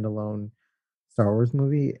standalone Star Wars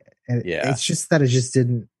movie. And it's just that it just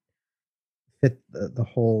didn't fit the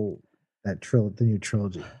whole the new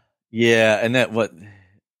trilogy. Yeah, and that what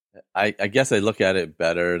I guess I look at it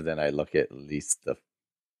better than I look at least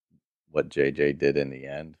what JJ did in the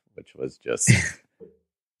end, which was just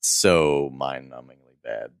so mind-numbingly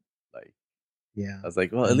bad. Like, I was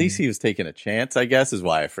like, well, at least he was taking a chance, I guess, is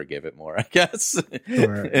why I forgive it more, I guess.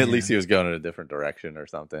 Sure, at least he was going in a different direction or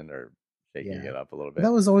something, or shaking it up a little bit. But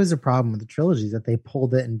that was always a problem with the trilogies, that they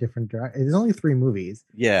pulled it in different directions. There's only 3 movies.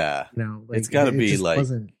 Yeah. Like, it's got to be like,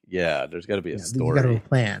 there's got to be a story. You got to have a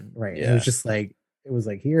plan, right? Yeah. It was just like, it was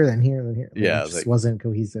like here, then here, then here. It just wasn't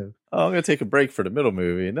cohesive. Oh, I'm going to take a break for the middle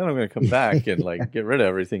movie, and then I'm going to come back and like get rid of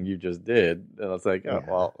everything you just did. And I was like,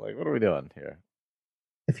 well, like, what are we doing here?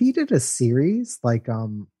 If he did a series, like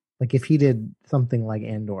if he did something like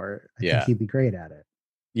Andor, I think he'd be great at it.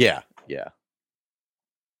 Yeah.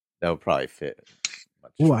 That would probably fit.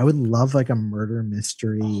 Oh, I would love like a murder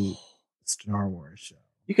mystery Star Wars show.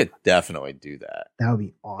 You could definitely do that. That would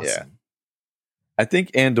be awesome. Yeah. I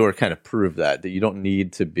think Andor kind of proved that you don't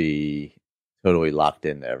need to be totally locked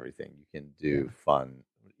into everything. You can do fun,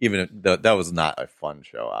 even if that was not a fun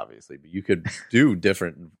show, obviously, but you could do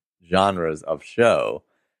different genres of show.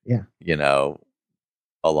 Yeah.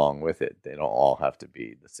 Along with it. They don't all have to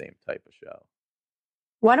be the same type of show.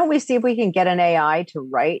 Why don't we see if we can get an AI to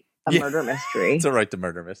write a murder mystery? To write the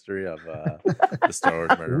murder mystery of the Star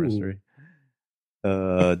Wars murder mystery.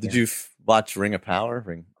 Did you watch Ring of Power?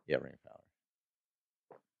 Ring of Power.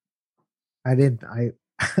 I did. I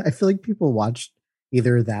feel like people watched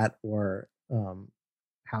either that or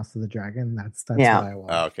House of the Dragon. That's what I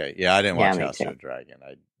watched. Oh, okay. Yeah, I didn't watch House of the Dragon.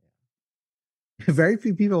 Very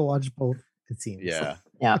few people watch both, it seems. Yeah.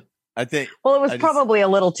 I think. Well, it was probably a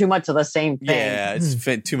little too much of the same thing. Yeah, it's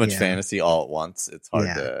too much fantasy all at once. It's hard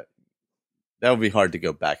to. That would be hard to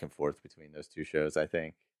go back and forth between those two shows, I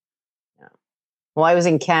think. Yeah. Well, I was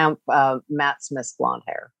in camp. Matt Smith's blonde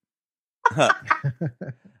hair.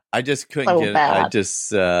 I just couldn't get it. I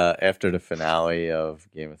just after the finale of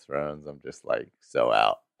Game of Thrones, I'm just like so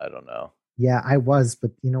out. I don't know. Yeah, I was,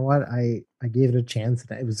 but you know what? I gave it a chance,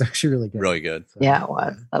 and it was actually really good. Really good. So, yeah, it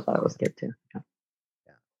was. I thought it was good too. Yeah.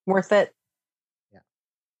 Worth it. Yeah.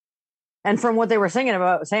 And from what they were saying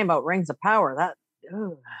about Rings of Power, that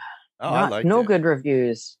I liked no it. good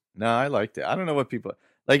reviews. No, I liked it. I don't know what people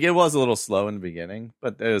like. It was a little slow in the beginning,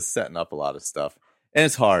 but it was setting up a lot of stuff, and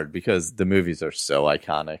it's hard because the movies are so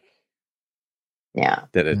iconic. Yeah,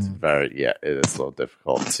 that it's it is a little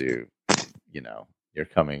difficult to, you're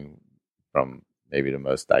coming from maybe the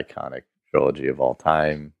most iconic trilogy of all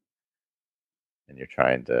time, and you're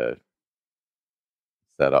trying to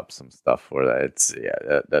set up some stuff for that.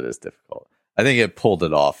 That is difficult. I think it pulled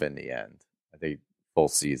it off in the end. I think full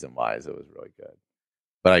season wise, it was really good.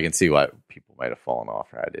 But I can see why people might have fallen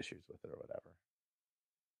off or had issues with it or whatever.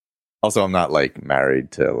 Also, I'm not like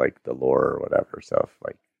married to like the lore or whatever, so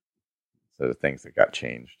the things that got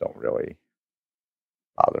changed don't really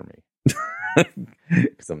bother me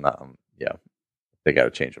because I'm not. They got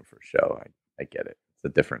to change them for a show. I get it. It's a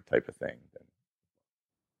different type of thing.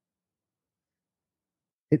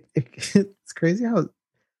 It's crazy how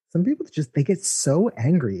some people they get so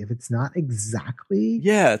angry if it's not exactly.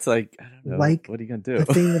 Yeah, it's like I don't know. Like, what are you gonna do? The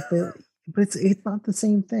thing but it's not the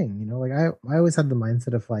same thing. Like I always had the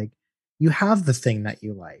mindset of like, you have the thing that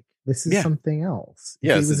you like. This is something else.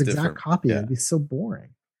 If it was an exact copy, it'd be so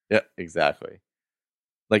boring. Yeah, exactly.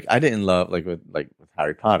 like I didn't love with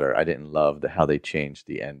Harry Potter. I didn't love how they changed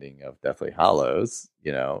the ending of Deathly Hallows.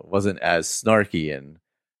 You know, it wasn't as snarky and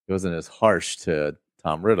it wasn't as harsh to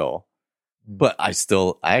Tom Riddle. But I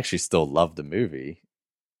actually still love the movie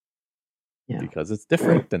because it's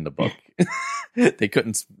different than the book. They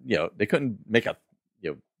couldn't make a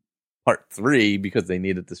part 3 because they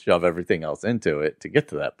needed to shove everything else into it to get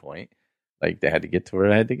to that point. Like they had to get to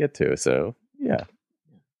where I had to get to. So yeah.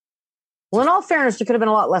 Well, in all fairness, there could have been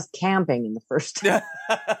a lot less camping in the first. A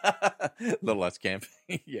little less camping,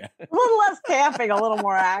 yeah. A little less camping, a little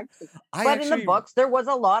more action. But in the books, there was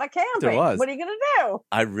a lot of camping. There was. What are you going to do?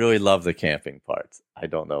 I really love the camping parts. I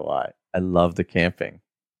don't know why. I love the camping.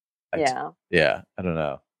 Yeah, I don't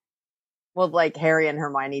know. Well, like Harry and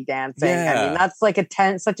Hermione dancing. Yeah. I mean, that's like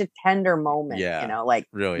such a tender moment. Yeah, you know, like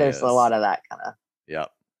really there's is. a lot of that kind of. Yep.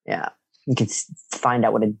 Yeah, you can find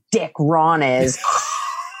out what a dick Ron is.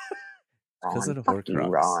 Because of the fuck you, Horcrux.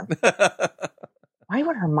 Ron. Why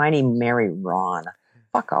would Hermione marry Ron?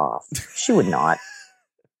 Fuck off. She would not.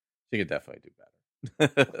 She could definitely do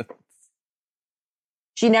better.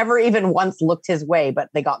 She never even once looked his way, but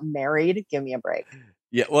they got married. Give me a break.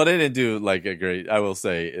 Yeah, well, they didn't do I will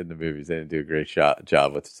say in the movies, they didn't do a great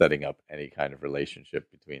job with setting up any kind of relationship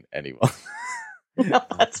between anyone. No,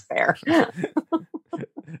 that's fair.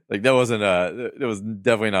 Like there was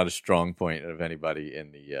definitely not a strong point of anybody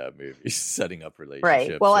in the movie setting up relationships.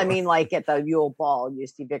 Right. Well, I mean, like at the Yule Ball, you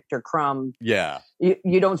see Victor Crumb. Yeah.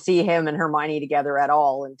 You don't see him and Hermione together at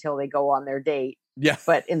all until they go on their date. Yeah.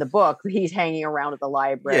 But in the book, he's hanging around at the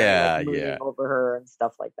library, mooning over her and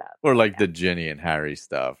stuff like that. Or like the Ginny and Harry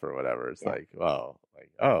stuff or whatever. It's like, well,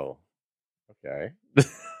 oh, okay.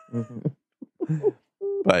 Mm-hmm.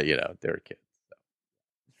 But they were kids.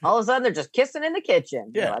 So. All of a sudden, they're just kissing in the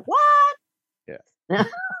kitchen. Yeah. You're like, what? Yeah.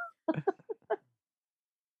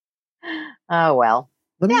 Oh well.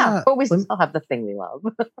 But we still have the thing we love.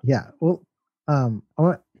 Yeah. Well, I'm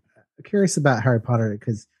curious about Harry Potter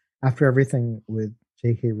because after everything with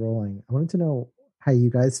J.K. Rowling, I wanted to know how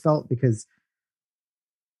you guys felt because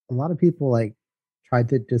a lot of people tried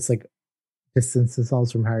to just distance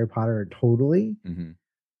themselves from Harry Potter totally. Mm-hmm.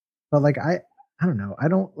 But I don't know. I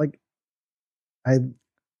don't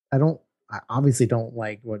I obviously don't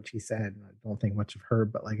like what she said. I don't think much of her,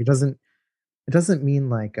 but it doesn't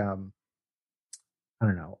mean I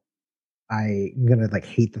don't know. I'm gonna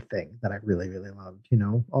hate the thing that I really, really loved,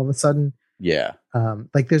 all of a sudden. Yeah.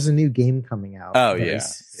 There's a new game coming out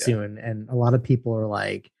soon. And a lot of people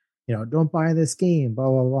are don't buy this game, blah,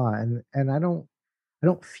 blah, blah. And I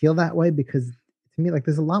don't feel that way because to me,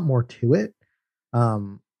 there's a lot more to it. I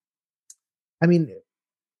mean,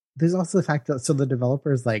 there's also the fact that the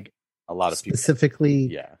developers a lot of specifically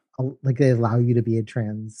people, they allow you to be a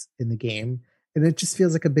trans in the game, and it just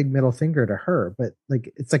feels like a big middle finger to her. But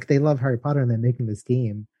it's they love Harry Potter and they're making this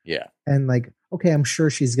game, and okay, I'm sure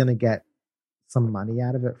she's gonna get some money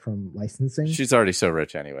out of it from licensing. She's already so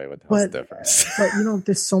rich anyway. What the hell's the difference? But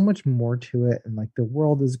there's so much more to it, and the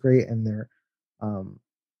world is great, and they're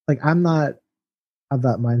I'm not of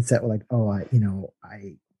that mindset where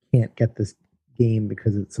I can't get this game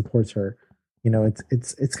because it supports her.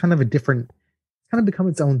 It's kind of a different. It's kind of become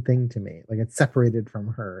its own thing to me. It's separated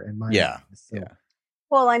from her in my mind. So.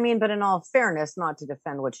 Well, I mean, but in all fairness, not to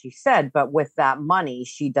defend what she said, but with that money,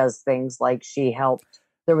 she does things like she helped.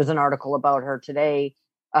 There was an article about her today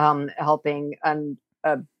helping an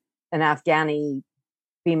Afghani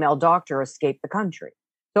female doctor escape the country.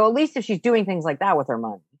 So at least if she's doing things like that with her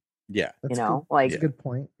money, that's that's a good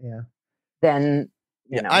point. Yeah. Then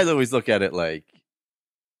you know, I always look at it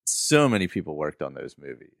so many people worked on those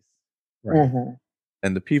movies, right? Mm-hmm.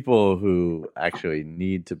 And the people who actually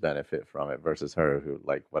need to benefit from it versus her who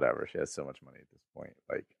whatever, she has so much money at this point.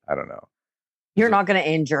 I don't know. You're not going to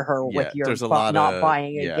injure her with your not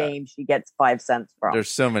buying a game she gets 5 cents from. There's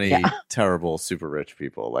so many terrible super rich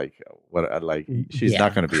people. She's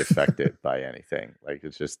not going to be affected by anything.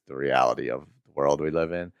 It's just the reality of the world we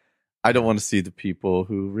live in. I don't want to see the people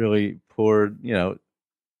who really poured,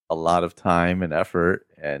 a lot of time and effort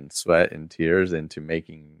and sweat and tears into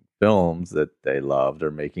making films that they loved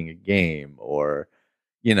or making a game or,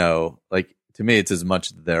 to me, it's as much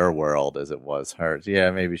their world as it was hers.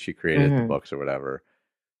 Yeah, maybe she created the books or whatever.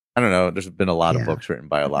 I don't know. There's been a lot of books written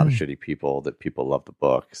by a lot of shitty people that people love the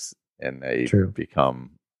books and they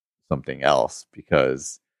become something else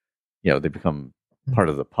because, they become part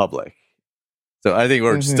of the public. So I think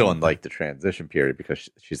we're still in the transition period because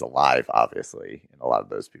she's alive, obviously, and a lot of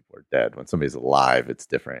those people are dead. When somebody's alive, it's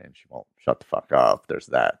different, and she won't shut the fuck up. There's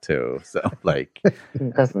that too. So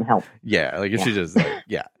it doesn't help. Yeah, if she just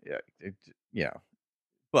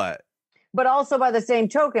but But also by the same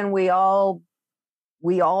token, we all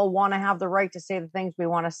want to have the right to say the things we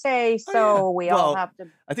want to say. So we all have to.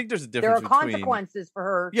 I think there's a There difference are consequences for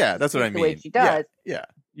her. Yeah, that's what I the mean. way she does. Yeah.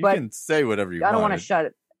 You But can say whatever you want. I don't want to shut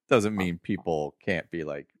it. Doesn't mean people can't be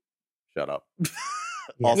like, shut up.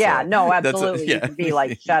 Yeah, no, absolutely. You can be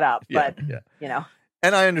like, shut up. But, you know.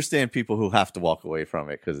 And I understand people who have to walk away from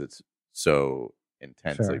it because it's so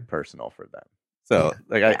intensely personal for them. So,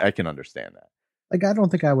 I can understand that. Like, I don't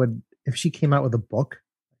think I would, if she came out with a book,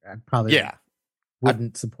 I probably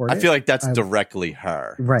wouldn't support it. I feel like that's directly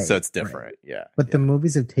her. Right. So it's different. Right. Yeah. But the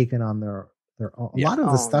movies have taken on their own. A lot of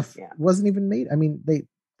the stuff wasn't even made. I mean,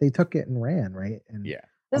 they took it and ran, right? And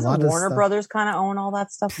doesn't Warner Brothers kind of own all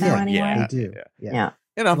that stuff now anyway? Yeah, they do. Yeah.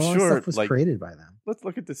 And I'm sure stuff was created by them. Let's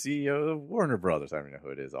look at the CEO of Warner Brothers. I don't know who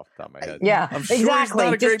it is off the top of my head. Yeah, I'm sure exactly. He's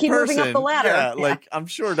not a Just great keep person. moving up the ladder. Yeah, like I'm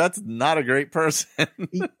sure that's not a great person.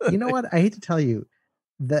 You know what? I hate to tell you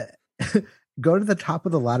that go to the top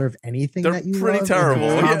of the ladder of anything They're that you pretty love, terrible.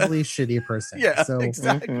 and they're probably a shitty person. Yeah, so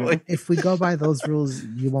exactly. If we go by those rules,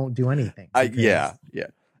 you won't do anything. Yeah.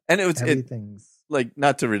 And everything's like,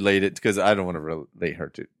 not to relate it because I don't want to relate her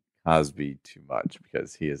to Cosby too much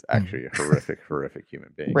because he is actually a horrific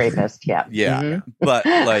human being. Rapist, yeah. But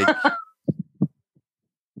like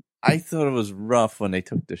I thought it was rough when they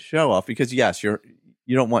took the show off because yes, you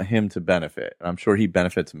don't want him to benefit. I'm sure he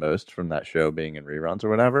benefits most from that show being in reruns or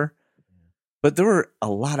whatever. But there were a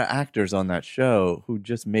lot of actors on that show who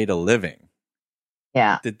just made a living.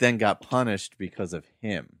 Yeah. That then got punished because of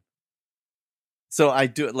him. So I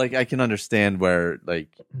can understand where, like,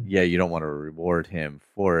 you don't want to reward him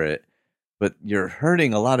for it, but you're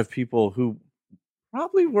hurting a lot of people who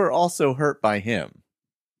probably were also hurt by him.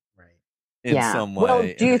 Right. In some way.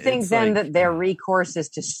 Well, do you think then that their recourse is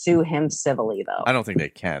to sue him civilly, though? I don't think they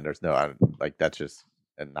can. There's no, that's just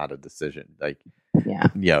not a decision. Like,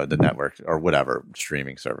 the network or whatever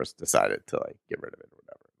streaming service decided to, like, get rid of it or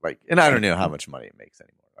whatever. Like, and I don't know how much money it makes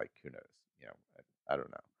anymore. Like, who knows? I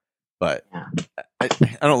don't know. But I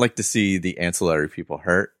don't like to see the ancillary people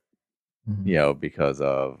hurt, because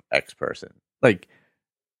of X person. Like,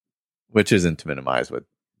 which isn't to minimize what,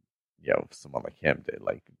 someone like him did.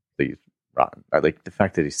 Like, please, rotten. I like the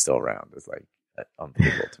fact that he's still around is like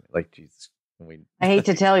unbelievable to me. Like, Jesus. I hate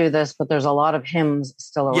to tell you this, but there's a lot of hymns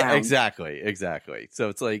still around. Yeah, exactly. So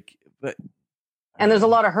it's like, and there's a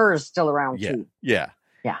lot of hers still around too. Yeah.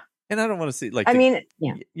 And I don't want to see, like, the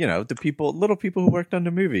little people who worked on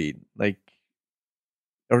the movie, like,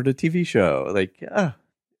 or the TV show, like,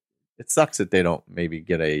 it sucks that they don't maybe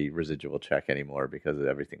get a residual check anymore because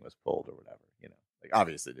everything was pulled or whatever, like,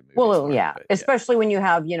 obviously the movie. Well, especially when you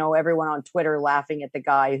have, everyone on Twitter laughing at the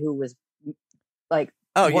guy who was like,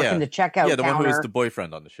 working the checkout the counter. one who was the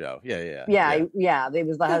boyfriend on the show. Yeah. They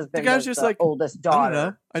was the husband. The guy's just the like, oldest daughter. I don't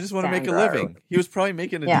know. I just want to make a living. He was probably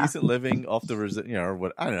making a decent living off the, or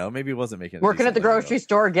what? I don't know. Maybe he wasn't making. Working at the grocery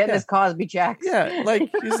store, getting his Cosby checks. Yeah,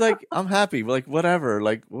 like he's like, I'm happy. Like, whatever.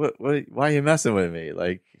 Like, what? Why are you messing with me?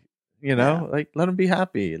 Like, like, let him be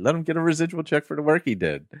happy. Let him get a residual check for the work he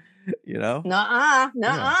did.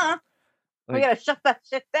 Nuh-uh. We gotta shut that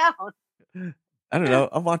shit down. I don't know.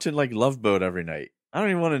 I'm watching like Love Boat every night. I don't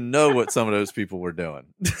even want to know what some of those people were doing.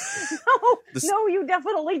 No, you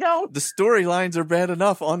definitely don't. The storylines are bad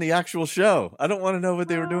enough on the actual show. I don't want to know what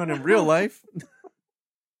they were doing in real life.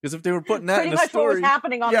 Because if they were putting that in a story, what was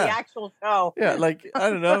happening on the actual show. Yeah, like, I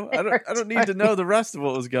don't know. I don't need to know the rest of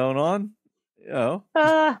what was going on. Yeah.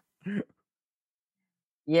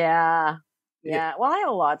 Well, I have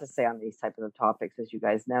a lot to say on these types of topics, as you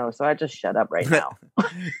guys know, so I just shut up right now.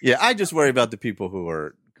 I just worry about the people who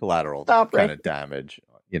are collateral kind of damage,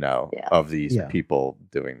 of these people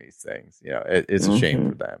doing these things. It's a shame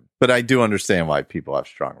for them. But I do understand why people have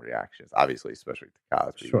strong reactions, obviously, especially to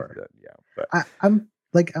Cosby. Sure. But I'm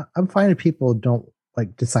fine if people don't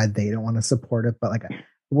like decide they don't want to support it, but like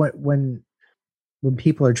when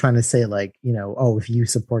people are trying to say like, if you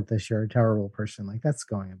support this, you're a terrible person, like that's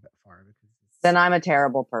going a bit far. Then I'm a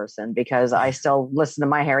terrible person because I still listen to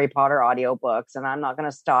my Harry Potter audiobooks and I'm not going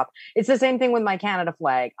to stop. It's the same thing with my Canada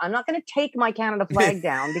flag. I'm not going to take my Canada flag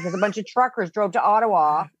down because a bunch of truckers drove to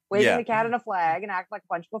Ottawa waving the Canada flag and act like a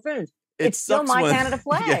bunch of buffoons. It's still my Canada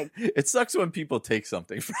flag. It sucks when people take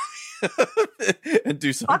something from you and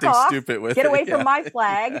do something stupid with it. Get away from my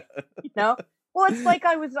flag. Well, it's like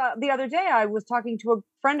I was the other day, I was talking to a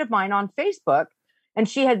friend of mine on Facebook. And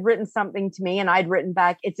she had written something to me and I'd written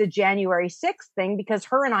back, it's a January 6th thing because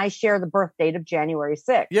her and I share the birth date of January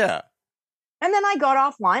 6th. Yeah. And then I got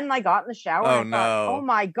offline and I got in the shower and I thought, oh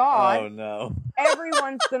my God. Oh no.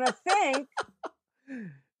 Everyone's going to think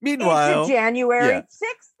Meanwhile, it's a January yeah.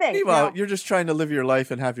 6th thing. Meanwhile, Now, you're just trying to live your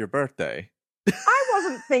life and have your birthday. I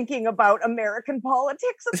wasn't thinking about American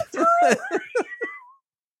politics at the time.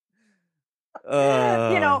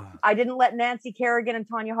 I didn't let Nancy Kerrigan and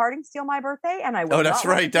Tanya Harding steal my birthday, and I will that's not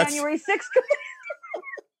let right. the January 6th.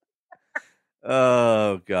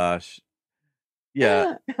 Oh gosh.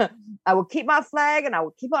 Yeah. I will keep my flag and I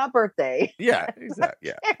will keep my birthday. Yeah,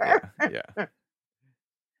 exactly. Yeah.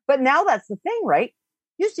 But now that's the thing, right?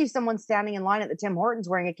 You see someone standing in line at the Tim Hortons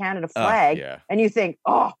wearing a Canada flag, and you think,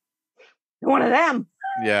 oh, you're one of them.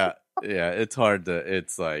 Yeah. It's hard to,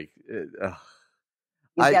 it's like, you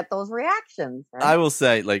get those reactions. Right? I will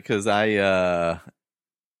say, like, because I'm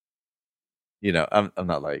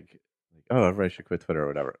not like, oh, everybody should quit Twitter or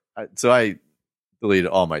whatever. So I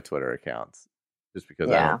deleted all my Twitter accounts just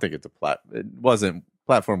because I don't think it's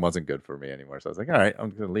platform wasn't good for me anymore. So I was like, all right, I'm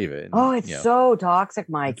going to leave it. And, it's so toxic,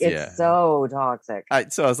 Mike. It's so toxic.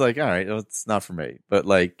 So I was like, all right, well, it's not for me. But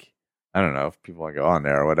like, I don't know if people want to go on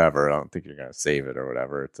there or whatever. I don't think you're going to save it or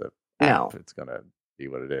whatever. It's a app. It's going to be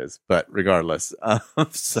what it is. But regardless,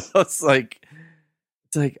 so it's like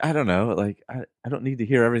I don't know. Like I don't need to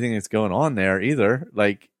hear everything that's going on there either.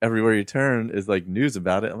 Like everywhere you turn is like news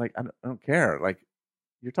about it. I'm like, I don't care. Like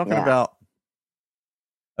you're talking about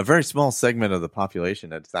a very small segment of the population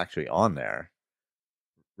that's actually on there,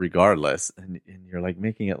 regardless, and you're like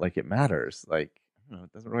making it like it matters. Like I don't know,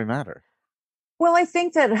 it doesn't really matter. Well, I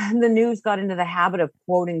think that the news got into the habit of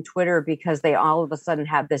quoting Twitter because they all of a sudden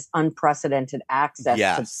have this unprecedented access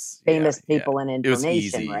to famous people and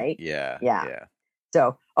information, right? Yeah.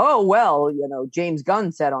 So, James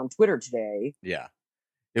Gunn said on Twitter today. Yeah.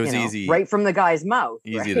 It was easy. Right from the guy's mouth.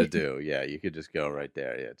 Easy to do. Yeah. You could just go right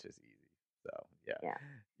there. Yeah. It's just easy. So, yeah.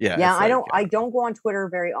 Yeah. I don't go on Twitter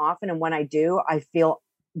very often. And when I do, I feel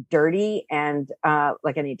dirty and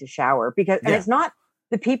like I need to shower because, and it's not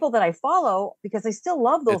the people that I follow because I still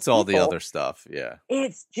love those people. It's all the other stuff. Yeah.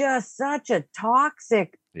 It's just such a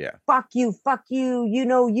toxic. Yeah. Fuck you. Fuck you.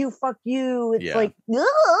 You fuck you. It's like,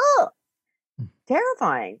 ugh.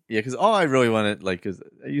 Terrifying. Yeah, because all I really wanted, like, because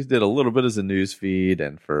I used it a little bit as a news feed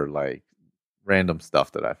and for like random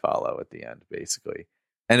stuff that I follow at the end, basically.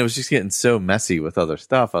 And it was just getting so messy with other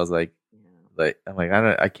stuff. I was like, I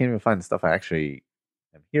can't even find the stuff I actually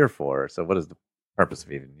am here for. So what is the purpose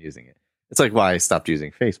of even using it? It's like why I stopped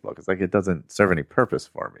using Facebook. It's like it doesn't serve any purpose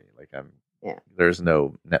for me. Like there's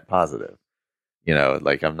no net positive.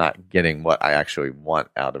 Like I'm not getting what I actually want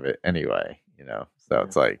out of it anyway. So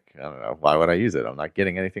it's like, I don't know. Why would I use it? I'm not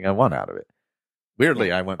getting anything I want out of it.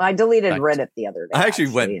 Weirdly, I deleted Reddit the other day. I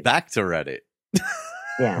actually went back to Reddit. I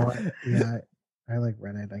like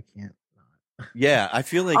Reddit. I can't not. Yeah, I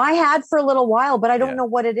feel like I had for a little while, but I don't know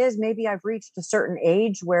what it is. Maybe I've reached a certain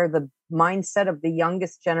age where the mindset of the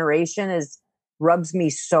youngest generation rubs me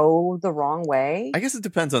so the wrong way. I guess it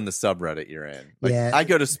depends on the subreddit you're in. Like, I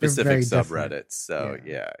go to specific subreddits. So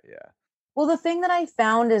yeah. Well, the thing that I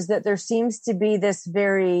found is that there seems to be this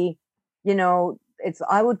very,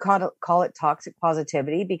 I would call it toxic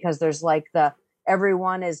positivity because there's like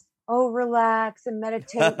everyone is, relax and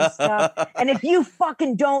meditate and stuff. And if you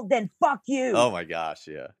fucking don't, then fuck you. Oh my gosh.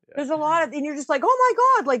 Yeah. There's a lot of, and you're just like, oh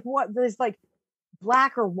my God, like what? There's like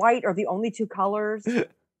black or white are the only two colors.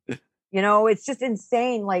 It's just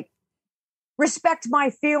insane. Like, respect my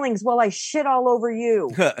feelings while I shit all over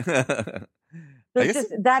you.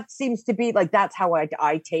 That seems to be like, that's how I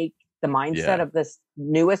take the mindset of this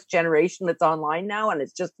newest generation that's online now. And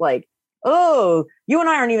it's just like, oh, you and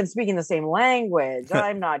I aren't even speaking the same language.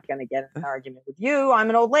 I'm not going to get in an argument with you. I'm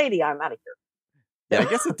an old lady. I'm out of here. Yeah, I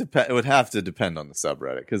guess it would have to depend on the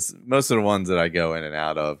subreddit because most of the ones that I go in and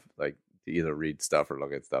out of, like to either read stuff or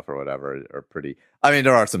look at stuff or whatever, are pretty. I mean,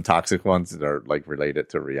 there are some toxic ones that are like related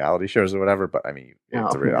to reality shows or whatever, but I mean,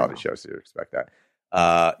 it's a reality show, so you expect that.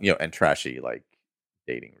 And trashy like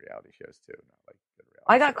dating reality shows too. Not like good reality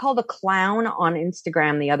I got called a clown on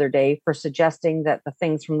Instagram the other day for suggesting that the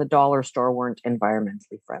things from the dollar store weren't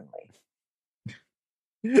environmentally friendly.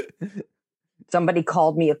 Somebody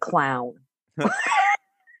called me a clown.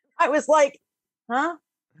 I was like, huh?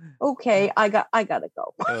 Okay, I gotta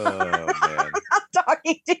go. Oh man. I'm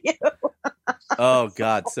talking to you. Oh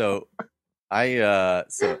God. So I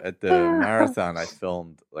at the marathon I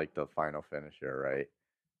filmed like the final finisher, right?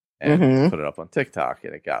 And put it up on TikTok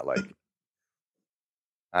and it got like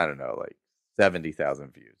I don't know, like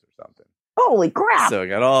 70,000 views or something. Holy crap. So I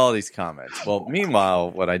got all these comments. Well,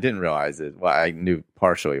 meanwhile, what I didn't realize is I knew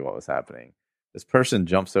partially what was happening. This person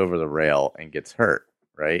jumps over the rail and gets hurt,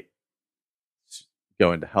 right?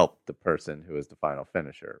 Going to help the person who is the final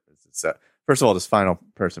finisher. First of all, this final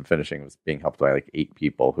person finishing was being helped by like 8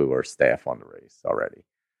 people who were staff on the race already.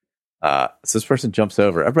 So this person jumps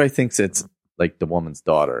over. Everybody thinks it's like the woman's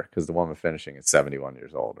daughter because the woman finishing is 71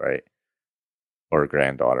 years old, right? Or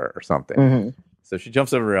granddaughter or something. Mm-hmm. So she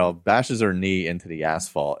jumps over the rail, bashes her knee into the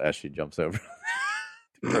asphalt as she jumps over.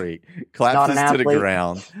 Great. Collapses to the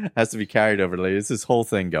ground, has to be carried over. Like, it's this whole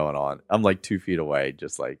thing going on. I'm like 2 feet away,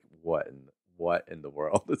 just like, what in the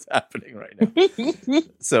world is happening right now?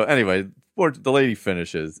 So anyway, the lady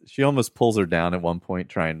finishes. She almost pulls her down at one point,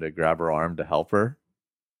 trying to grab her arm to help her.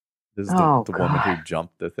 This is the woman who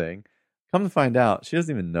jumped the thing. Come to find out, she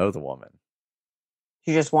doesn't even know the woman.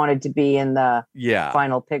 She just wanted to be in the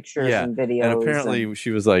final pictures and videos. And apparently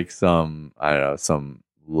she was like some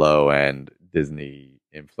low-end Disney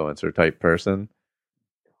influencer type person.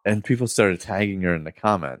 And people started tagging her in the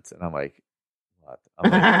comments. And I'm like, what?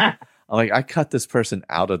 I'm like, I cut this person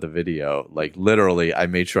out of the video. Like, literally, I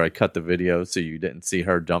made sure I cut the video so you didn't see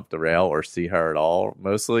her jump the rail or see her at all,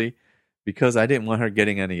 mostly. Because I didn't want her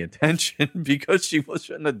getting any attention because she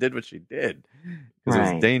shouldn't have did what she did because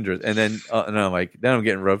it was dangerous. And then I'm like, then I'm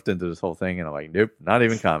getting roped into this whole thing, and I'm like, nope, not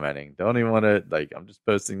even commenting. Don't even want to. Like, I'm just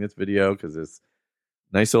posting this video because this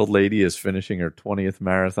nice old lady is finishing her 20th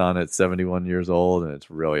marathon at 71 years old, and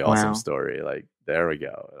it's a really awesome story. Like, there we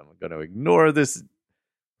go. And I'm going to ignore this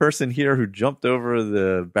person here who jumped over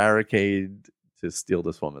the barricade to steal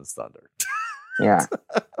this woman's thunder. Yeah.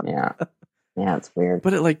 Yeah, it's weird.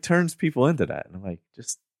 But it like turns people into that. And I'm like,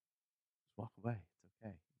 just walk away. It's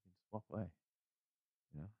okay. Just walk away.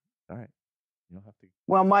 All right. You don't have to.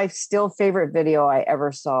 Well, my still favorite video I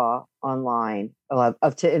ever saw online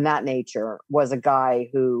in that nature was a guy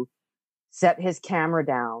who set his camera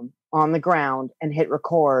down on the ground and hit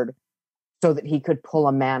record so that he could pull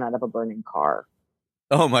a man out of a burning car.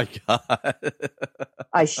 Oh my God.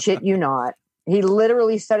 I shit you not. He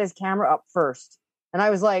literally set his camera up first. And I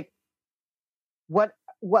was like, what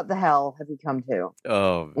the hell have we come to?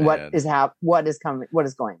 Oh man. What is coming? What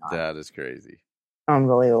is going on? That is crazy.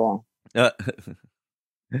 Unbelievable. That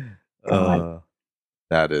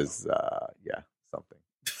is something.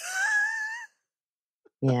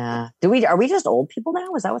 Yeah. Are we just old people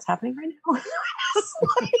now? Is that what's happening right now? Like,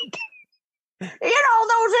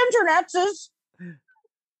 those internets is.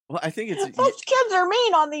 Well, I think it's those kids are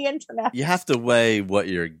mean on the internet. You have to weigh what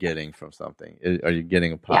you're getting from something. Are you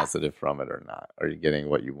getting a positive from it or not? Are you getting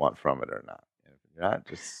what you want from it or not? If you're not,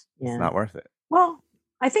 it's not worth it. Well,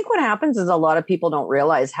 I think what happens is a lot of people don't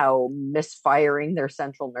realize how misfiring their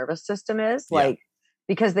central nervous system is. Like,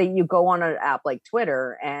 because you go on an app like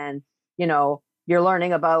Twitter and, you're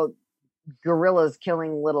learning about gorillas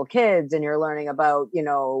killing little kids and you're learning about,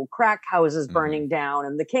 crack houses burning down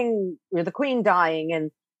and the king or the queen dying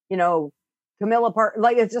and, Camilla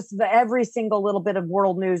like it's just every single little bit of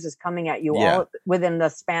world news is coming at you all within the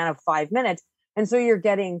span of 5 minutes. And so you're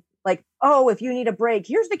getting like, oh, if you need a break,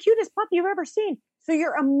 here's the cutest puppy you've ever seen. So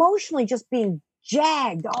you're emotionally just being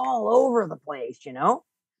jagged all over the place,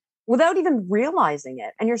 without even realizing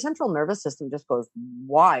it. And your central nervous system just goes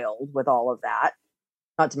wild with all of that,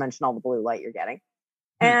 not to mention all the blue light you're getting.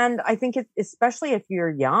 And I think especially if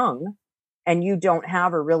you're young and you don't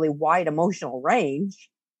have a really wide emotional range,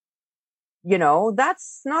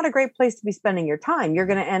 that's not a great place to be spending your time. You're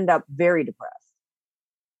going to end up very depressed.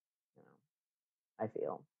 I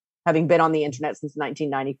feel, having been on the internet since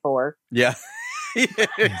 1994. Yeah,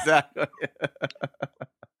 exactly.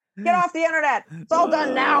 Get off the internet. It's all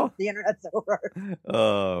done now. The internet's over.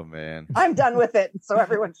 Oh man, I'm done with it. So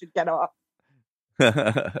everyone should get off.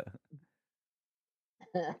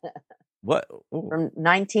 What? Ooh. From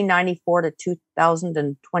 1994 to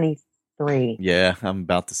 2023. Yeah, I'm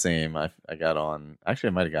about the same. I got on. Actually,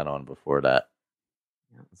 I might have got on before that.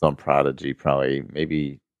 It's on Prodigy, probably.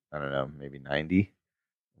 Maybe I don't know. Maybe 90.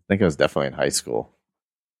 I think I was definitely in high school.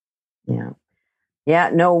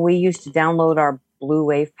 Yeah. No, we used to download our Blue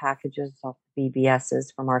Wave packages off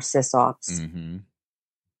BBSs from our sysops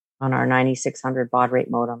on our 9600 baud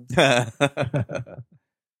rate modem.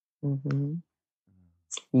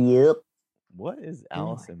 Yep. What is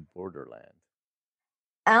Alice in Borderland?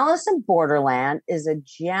 Alice in Borderland is a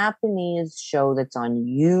Japanese show that's on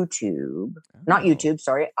YouTube. Not YouTube,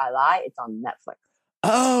 sorry. I lie. It's on Netflix.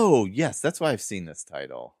 Oh, yes. That's why I've seen this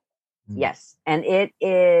title. Yes. And it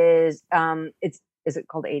is, is it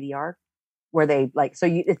called ADR? Where they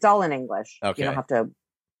it's all in English. Okay. You don't have to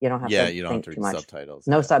read subtitles.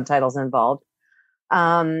 No subtitles involved.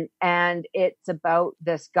 And it's about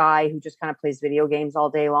this guy who just kind of plays video games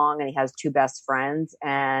all day long, and he has two best friends,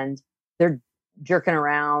 and they're jerking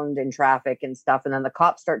around in traffic and stuff. And then the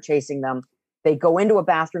cops start chasing them. They go into a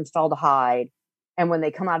bathroom stall to hide. And when they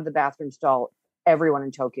come out of the bathroom stall, everyone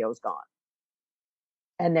in Tokyo is gone.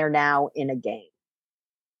 And they're now in a game.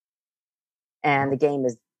 and the game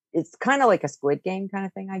is, it's kind of like a Squid Game kind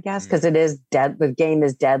of thing, I guess, because it is dead. The game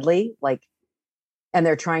is deadly, like, and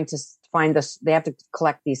they're trying to find this. They have to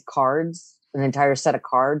collect these cards, an entire set of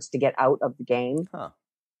cards, to get out of the game.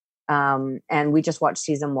 And we just watched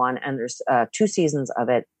season 1, and there's 2 seasons of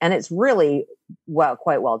it, and it's really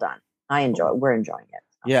quite well done. We're enjoying it.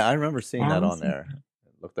 Yeah, I remember seeing that on there.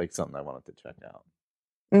 It looked like something I wanted to check out.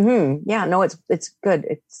 Yeah, no, it's good.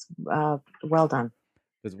 It's well done.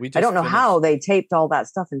 I don't know how they taped all that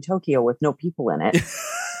stuff in Tokyo with no people in it.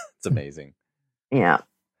 It's amazing. Yeah.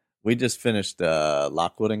 We just finished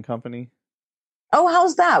Lockwood and Company. Oh,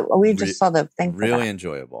 how's that? We just saw the thing. Really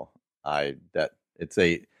enjoyable. It's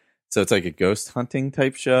like a ghost hunting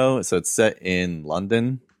type show. So it's set in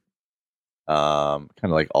London. Kind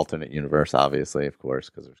of like alternate universe, obviously, of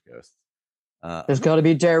course, because there's ghosts. There's got to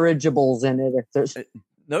be dirigibles in it. If there's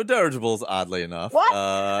no dirigibles, oddly enough.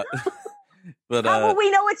 What? But how will we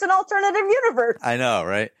know it's an alternative universe? I know,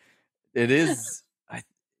 right? It is.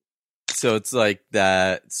 So it's like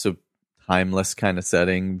that. So timeless kind of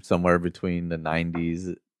setting, somewhere between the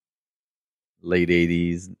 90s, late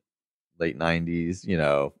 80s, late 90s. You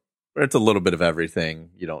know, where it's a little bit of everything.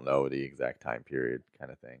 You don't know the exact time period,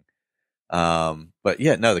 kind of thing. But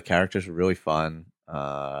yeah, no, the characters are really fun.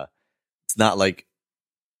 It's not like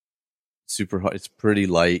super hard. It's pretty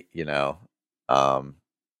light, you know.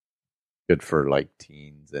 Good for like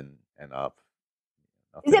teens and up.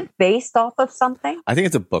 Is it based off of something? I think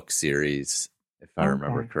it's a book series, if I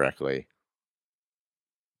remember correctly.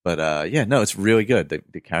 But yeah, no, it's really good.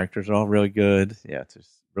 The characters are all really good. Yeah, it's just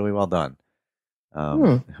really well done.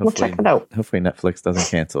 We'll check it out. Hopefully Netflix doesn't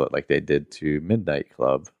cancel it like they did to Midnight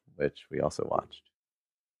Club, which we also watched.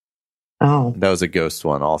 Oh. That was a ghost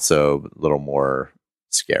one, also a little more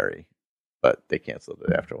scary, but they canceled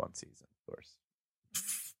it after 1 season, of course.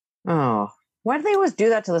 Oh, why do they always do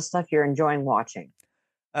that to the stuff you're enjoying watching?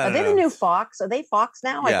 Are they the new Fox? Are they Fox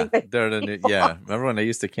now? Yeah, I think they're the new. Fox. Yeah, remember when they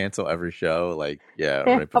used to cancel every show? Like, yeah,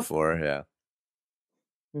 right before. Yeah.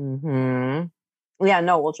 Yeah,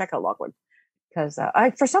 no, we'll check out Lockwood because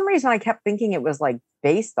for some reason I kept thinking it was like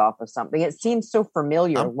based off of something. It seems so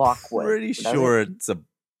familiar. I'm Lockwood. Pretty sure it's a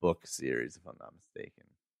book series, if I'm not mistaken.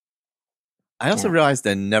 I also realized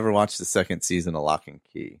I never watched the 2nd season of Lock and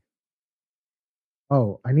Key.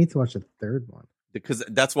 Oh, I need to watch the 3rd one. Because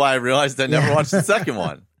that's why I realized I never watched the 2nd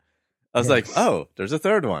one. I was like, oh, there's a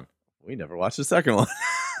 3rd one. We never watched the 2nd one.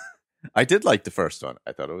 I did like the 1st one.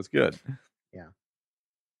 I thought it was good. Yeah.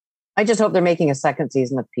 I just hope they're making a 2nd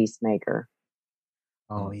season of Peacemaker.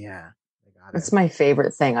 Oh, yeah. That's my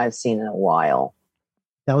favorite thing I've seen in a while.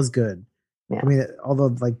 That was good. Yeah. I mean,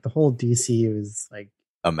 although like the whole DCU is like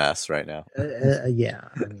a mess right now. Yeah.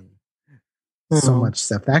 I mean, so much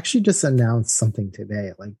stuff. They actually just announced something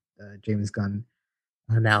today. Like James Gunn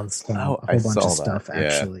announced a whole bunch of stuff.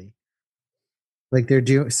 Actually, like they're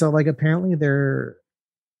doing so. Like apparently they're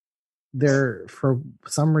for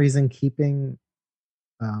some reason keeping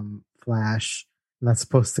Flash, and that's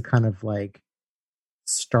supposed to kind of like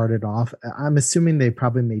start it off. I'm assuming they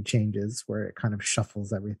probably made changes where it kind of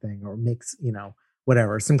shuffles everything or makes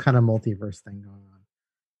whatever, some kind of multiverse thing going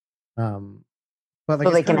on. But like,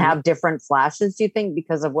 so they can have different Flashes, do you think,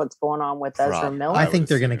 because of what's going on with Ezra Miller? I think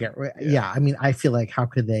they're going to get I mean, I feel like how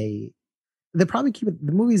could they probably keep it,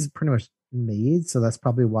 the movie's pretty much made, so that's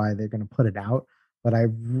probably why they're going to put it out, but I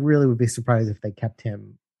really would be surprised if they kept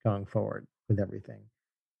him going forward with everything.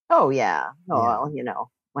 Oh yeah. Well,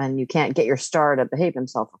 when you can't get your star to behave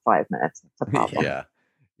himself for 5 minutes, it's a problem.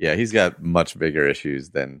 Yeah, he's got much bigger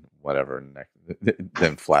issues than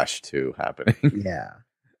than Flash 2 happening. Yeah.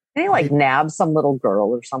 Did he nab some little girl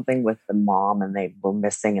or something with the mom and they were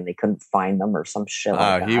missing and they couldn't find them or some shit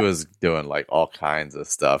like that? He was doing like all kinds of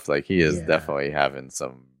stuff. Like he is definitely having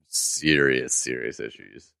some serious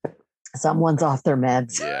issues. Someone's off their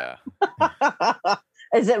meds. Yeah.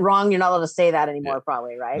 Is it wrong? You're not allowed to say that anymore,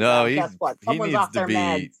 probably, right? No, guess what? Someone's he needs off their to be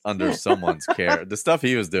meds. under someone's care. The stuff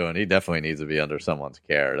he was doing, he definitely needs to be under someone's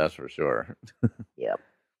care. That's for sure. Yep.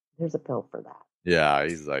 There's a pill for that. Yeah,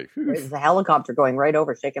 he's like, there's a helicopter going right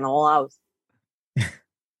over, shaking the whole house.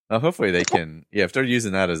 Well, hopefully they can. Yeah, if they're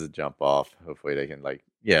using that as a jump off, hopefully they can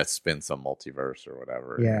spin some multiverse or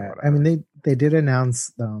whatever. Yeah, whatever. I mean they did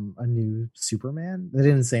announce a new Superman. They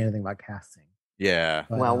didn't say anything about casting. Yeah.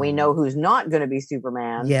 But, well, we know who's not going to be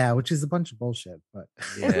Superman. Yeah, which is a bunch of bullshit. But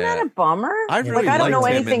isn't that a bummer? I really I don't know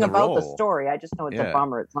liked him anything in the about role. the story. I just know it's a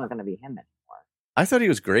bummer. It's not going to be him anymore. I thought he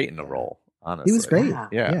was great in the role. Honestly, he was great.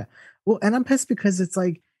 Yeah. Well, and I'm pissed because it's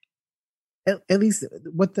like, at least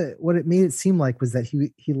what it made it seem like was that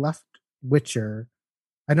he left Witcher.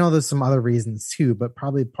 I know there's some other reasons too, but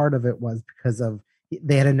probably part of it was because of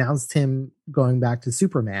they had announced him going back to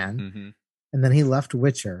Superman, Mm-hmm. and then he left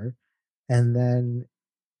Witcher, and then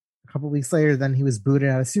a couple weeks later, then he was booted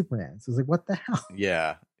out of Superman. So I was like, what the hell?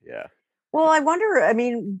 Yeah. Well, I wonder. I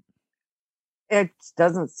mean, it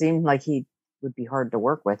doesn't seem like he would be hard to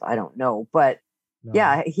work with. I don't know, but No.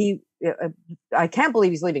 yeah, I can't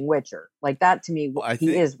believe he's leaving Witcher. Like that to me, Well, I he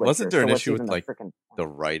think- is Witcher. wasn't there an what's issue even with, the like, frickin' The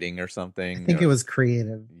point? writing or something. I think it was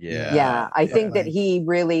creative. Yeah. Yeah, I think that like- he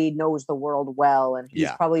really knows the world well, and he's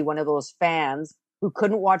Yeah. probably one of those fans who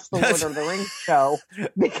couldn't watch the Lord of the Rings show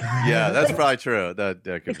because Yeah, that's probably true. That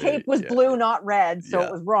the could cape be, was yeah. blue, not red, so Yeah.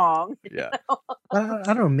 it was wrong. Yeah. But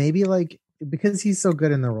I don't know. Maybe like because he's so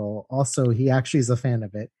good in the role, also he actually is a fan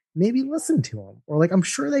of it. Maybe listen to him, or like I'm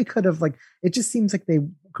sure they could have. Like it just seems like they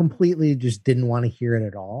completely just didn't want to hear it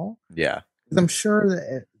at all. Yeah. Because I'm sure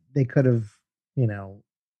that they could have,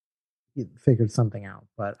 figured something out.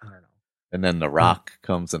 But I don't know. And then The Rock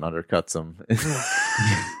comes and undercuts him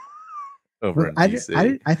over in I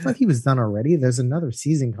DC. I thought he was done already. There's another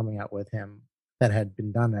season coming out with him that had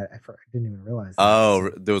been done. I didn't even realize. That. Oh,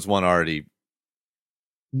 there was one already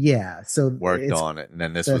Yeah. So worked it's- on it, and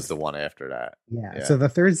then this the- was the one after that. Yeah. Yeah. So the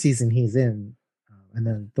third season he's in, and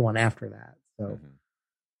then the one after that. So Mhm.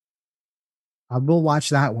 I will watch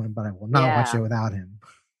that one, but I will not watch Yeah. it without him.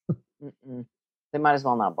 Mm-mm. They might as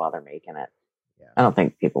well not bother making it. Yeah. I don't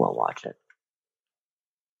think people will watch it.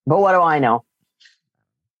 But what do I know?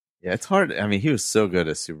 Yeah, it's hard. I mean, he was so good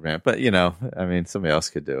as Superman, but I mean, somebody else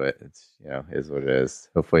could do it. It's is what it is.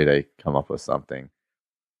 Hopefully, they come up with something.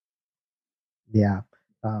 Yeah.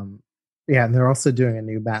 Yeah, and they're also doing a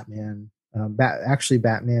new Batman. Actually,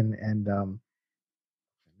 Batman and now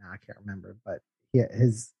I can't remember, but yeah,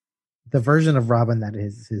 the version of Robin that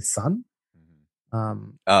is his son.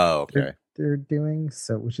 Oh, okay. They're doing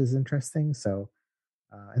so, which is interesting. So,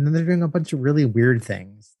 and then they're doing a bunch of really weird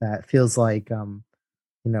things that feels like,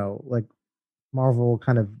 like Marvel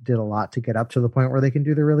kind of did a lot to get up to the point where they can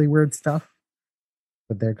do the really weird stuff,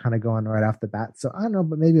 but they're kind of going right off the bat. So I don't know,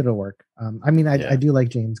 but maybe it'll work. I mean, Yeah. I do like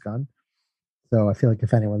James Gunn, so I feel like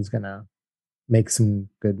if anyone's gonna make some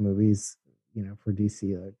good movies, for DC,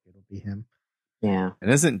 like it'll be him. Yeah.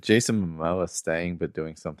 And isn't Jason Momoa staying but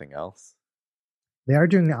doing something else? They are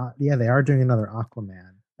doing, they are doing another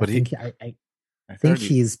Aquaman. But I I think heard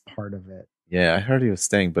he's part of it. Yeah, I heard he was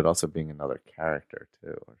staying, but also being another character too,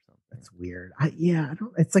 or something. That's weird. I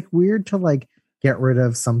don't. It's like weird to like get rid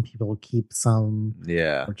of some people, keep some,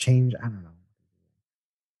 Yeah. or change. I don't know.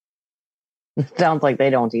 It sounds like they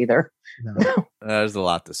don't either. No. There's a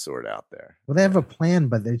lot to sort out there. Well, they have a plan,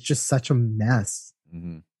 but it's just such a mess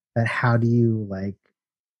hmm that how do you like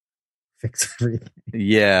fix everything?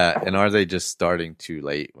 Yeah, and are they just starting too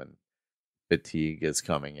late when fatigue is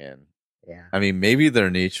coming in? Yeah. I mean, maybe their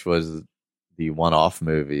niche was the one-off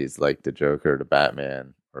movies like the Joker, the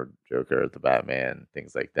Batman, or Joker, the Batman,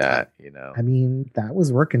 things like that. I mean, that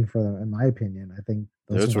was working for them, in my opinion. I think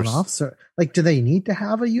those Those were one-offs are like, do they need to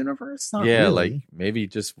have a universe? Not yeah, really. like maybe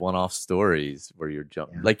just one-off stories where you're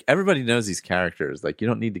jumping. Yeah. Like everybody knows these characters. Like you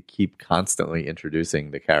don't need to keep constantly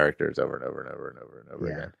introducing the characters over and over and over and over and over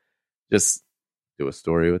Yeah. again. Just do a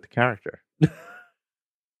story with the character. Yeah,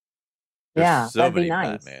 There's so that'd be many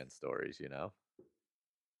nice. Batman stories,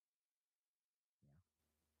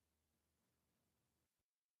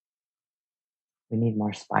 We need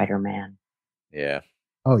more Spider-Man. Yeah.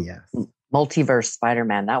 Oh yes. Multiverse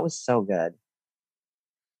Spider-Man. That was so good.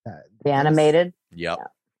 That- The that was- animated. Yep. Yeah.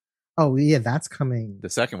 Oh yeah, that's coming The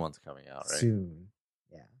second one's coming out, right? soon.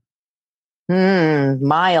 Yeah.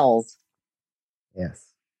 Miles. Yes.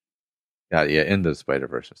 Yeah, Into the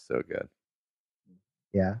Spider-Verse was so good.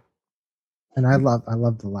 Yeah. And I love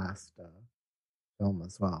the last film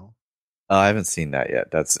as well. I haven't seen that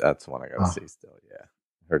yet. That's one I gotta Oh. see still. Yeah.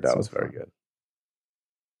 Heard that So was very fun. good.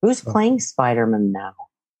 Who's Oh. playing Spider-Man now?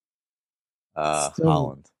 Still-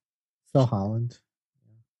 Holland. Phil Holland,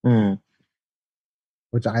 Hmm.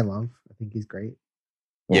 which I love. I think he's great.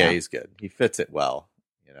 Yeah, Yeah. he's good. He fits it well,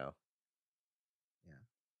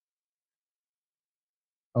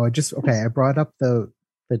 Oh, I brought up the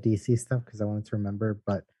DC stuff because I wanted to remember,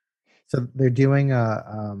 but so they're doing a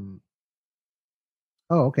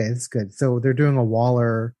oh, okay, that's good. So they're doing a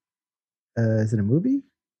Waller. Is it a movie?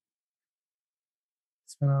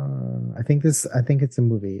 It's been on, I think it's a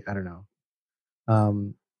movie. I don't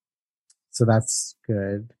know. So that's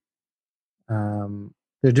good.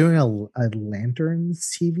 They're doing a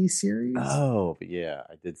Lanterns TV series. Oh, yeah,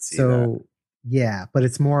 I did see that. So yeah, but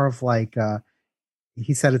it's more of like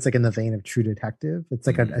he said it's like in the vein of True Detective. It's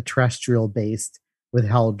like Mhm. a terrestrial based with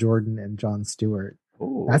Hal Jordan and Jon Stewart.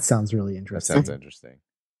 Ooh, That sounds really that interesting. sounds interesting.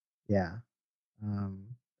 Yeah.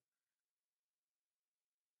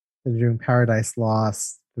 They're doing Paradise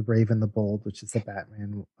Lost, The Brave and the Bold, which is the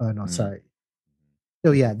Batman. Oh no, Mm. sorry.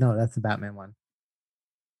 Oh yeah, no, that's the Batman one.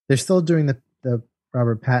 They're still doing the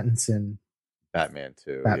Robert Pattinson Batman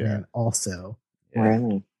too. Batman also. Yeah.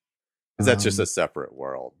 Really? Because that's just Um, a separate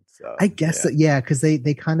world. So I guess because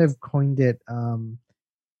they kind of coined it. I have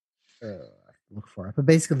to look for it, but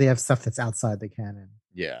basically they have stuff that's outside the canon.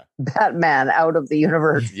 Yeah. Batman out of the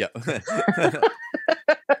universe. Yeah.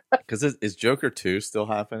 Because is Joker 2 still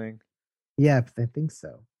happening? Yeah, I think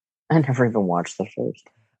so. I never even watched the first.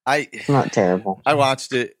 It's not terrible. I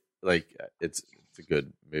watched it. Like it's a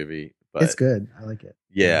good movie, but It's good. I like it.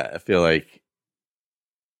 Yeah, I feel like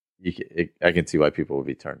I can see why people would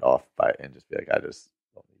be turned off by it and just be like, I just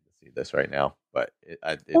don't need to see this right now. But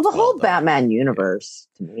it's the whole done. Batman universe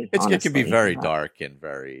to me, it can be honestly, very dark and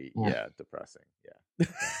very depressing. Yeah.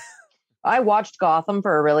 I watched Gotham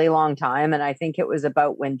for a really long time, and I think it was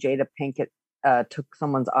about when Jada Pinkett took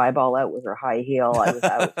someone's eyeball out with her high heel. I was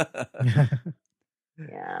out.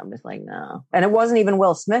 Yeah, I'm just like, no. And it wasn't even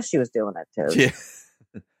Will Smith she was doing it to. Yeah.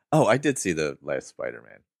 Oh, I did see the last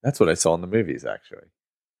Spider-Man. That's what I saw in the movies, actually.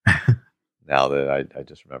 Now that I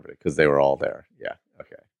just remembered it, because they were all there. Yeah,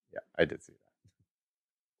 okay. Yeah, I did see that.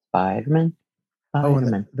 Spider-Man? Oh,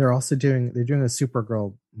 and they're also doing a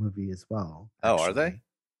Supergirl movie as well. Oh, actually. are they?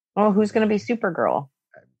 Oh, who's going to be Supergirl?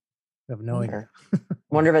 I have no idea.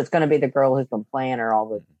 Wonder if it's going to be the girl who's been playing her all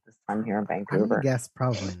this time here in I Vancouver. would guess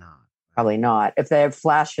probably not. Probably not. If they have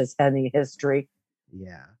Flash has any history.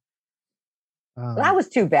 Yeah. That was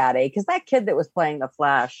too bad, because that kid that was playing the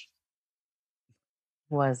Flash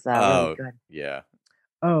was really good. Yeah.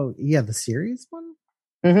 Oh, yeah, the series one?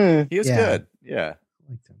 Mm-hmm. He was good. Yeah.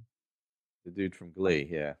 I liked him. The dude from Glee,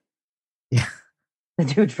 yeah. Yeah. The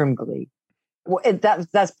dude from Glee. Well,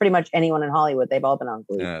 that's pretty much anyone in Hollywood. They've all been on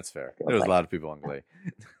Glee. Yeah, that's fair. There was a lot of people on Glee.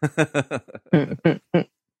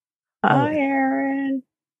 Hi, Aaron.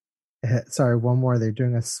 Sorry, one more. They're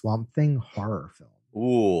doing a Swamp Thing horror film.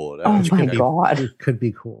 Ooh, Oh my God. It could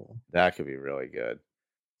be cool. That could be really good.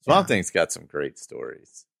 Swamp Thing's got some great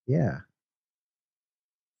stories. Yeah.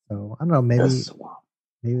 So I don't know. Maybe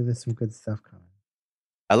there's some good stuff coming.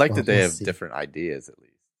 I like that they have different ideas. At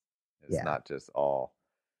least it's not just all.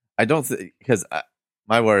 I don't think because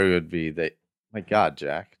my worry would be that. My God,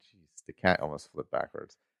 Jack! Jeez, the cat almost flipped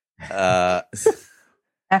backwards.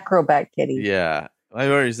 Acrobat kitty. Yeah, my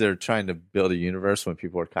worry is they're trying to build a universe when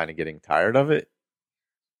people are kind of getting tired of it.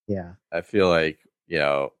 Yeah, I feel like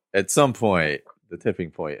at some point the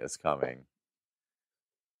tipping point is coming.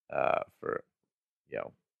 For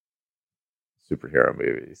superhero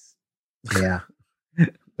movies. Yeah.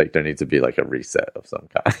 Like there needs to be like a reset of some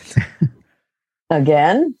kind.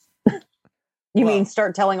 Again? You mean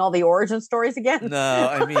start telling all the origin stories again? No,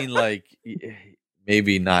 I mean like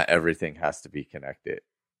maybe not everything has to be connected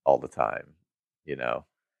all the time,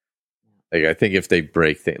 Like I think if they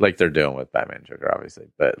break things like they're doing with Batman and Joker, obviously,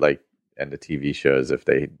 but like and the TV shows, if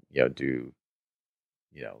they do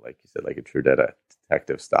like you said, like a true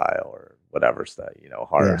detective style or whatever style,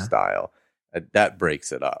 horror style, that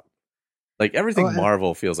breaks it up. Like everything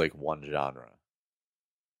Marvel feels like one genre.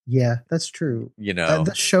 Yeah, that's true.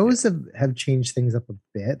 The shows have changed things up a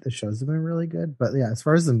bit. The shows have been really good, but yeah, as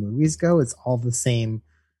far as the movies go, it's all the same,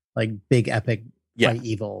 like big epic fight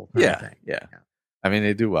evil kind of thing. Yeah. I mean,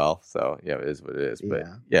 they do well, so yeah, it is what it is. But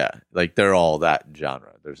like they're all that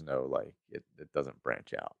genre. There's no like it doesn't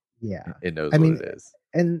branch out. Yeah, it knows what it is.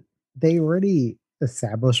 And they already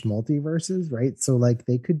established multiverses, right? So like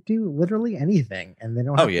they could do literally anything, and they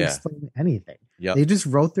don't have to explain anything. Yeah, they just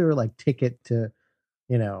wrote their like ticket to,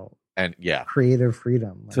 and creative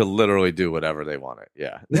freedom to literally do whatever they wanted.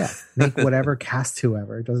 Yeah, make whatever, cast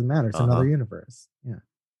whoever. It doesn't matter. It's another universe. Yeah.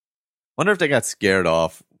 Wonder if they got scared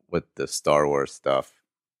off with the Star Wars stuff.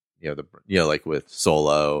 Like with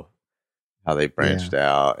Solo, how they branched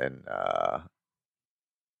out, and I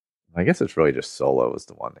guess it's really just Solo was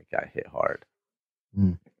the one that got hit hard.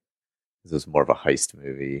 This was more of a heist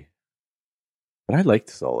movie, but I liked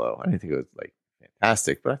Solo. I didn't think it was like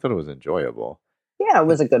fantastic, but I thought it was enjoyable. Yeah, it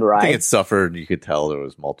was a good ride. I think it suffered. You could tell there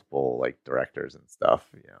was multiple like directors and stuff.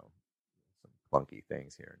 Some clunky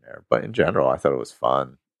things here and there, but in general, I thought it was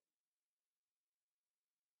fun.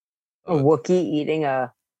 A Wookiee eating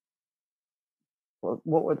a. What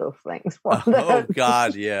were those things? Oh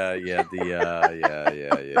God, yeah,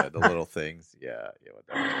 the little things, yeah.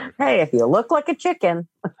 Hey, if you look like a chicken,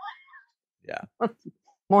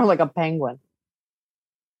 more like a penguin.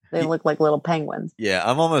 They look like little penguins. Yeah,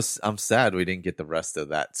 I'm sad we didn't get the rest of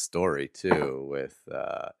that story too. With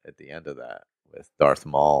at the end of that, with Darth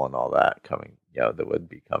Maul and all that coming, that would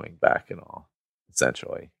be coming back and all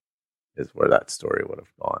essentially. is where that story would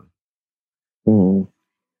have gone. Mm.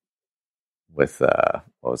 With what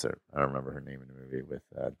was her? I don't remember her name in the movie. With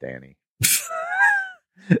Dany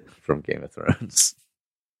from Game of Thrones.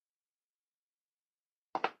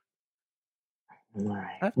 All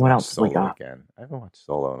right. I have to What watch else we Solo got? again. I haven't watched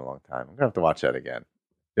Solo in a long time. I'm gonna have to watch that again.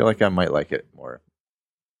 I feel like I might like it more.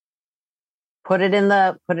 Put it in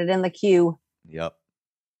the queue. Yep.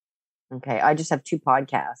 Okay, I just have 2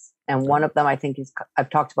 podcasts, and Okay. one of them I think is I've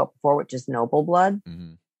talked about before, which is Noble Blood.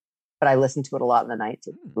 Mm-hmm. But I listen to it a lot in the night.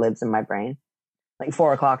 It lives in my brain. Like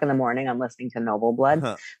 4:00 in the morning, I'm listening to Noble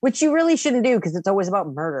Blood, which you really shouldn't do because it's always about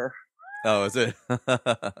murder. Oh, is it?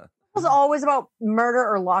 It's always about murder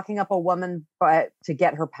or locking up a woman to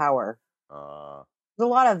get her power. There's a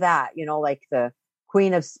lot of that, like the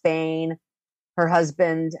Queen of Spain. Her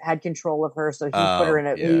husband had control of her, so he put her in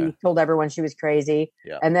a. yeah. He told everyone she was crazy,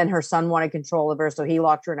 Yeah. and then her son wanted control of her, so he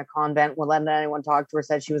locked her in a convent. Wouldn't let anyone talk to her.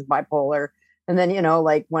 Said she was bipolar, and then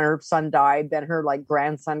like when her son died, then her like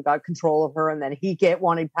grandson got control of her, and then he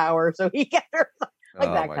wanted power, so he get her like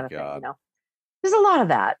that kind of thing. There's a lot of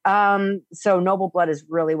that. So Noble Blood is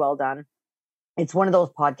really well done. It's one of those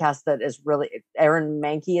podcasts that is really Aaron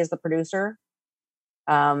Mahnke is the producer,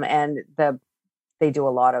 and they do a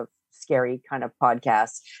lot of scary kind of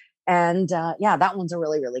podcasts. And that one's a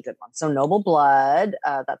really, really good one. So Noble Blood,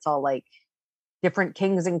 that's all like different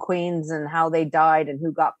kings and queens and how they died and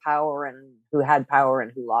who got power and who had power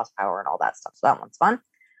and who lost power and all that stuff. So that one's fun.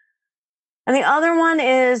 And the other one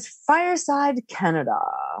is Fireside Canada.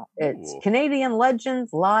 It's Canadian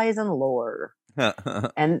legends, lies, and lore.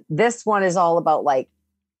 And this one is all about like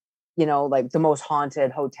the most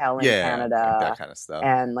haunted hotel in Canada, that kind of stuff,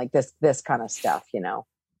 and like this kind of stuff.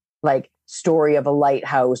 Like story of a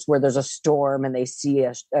lighthouse where there's a storm and they see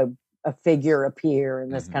a figure appear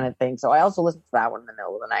and this kind of thing. So I also listened to that one in the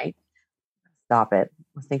middle of the night. Stop it!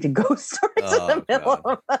 Listening to ghost stories in the middle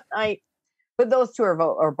of the night. But those two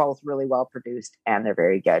are both really well produced and they're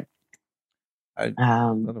very good. I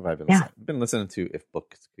don't know if I've been listening to If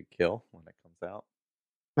Books Could Kill when it comes out.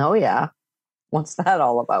 Oh yeah, what's that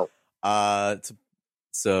all about?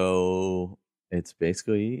 So it's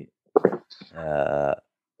basically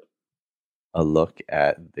a look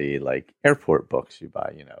at the like airport books you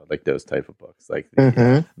buy, like those type of books, like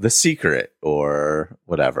The Secret or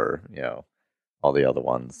whatever, all the other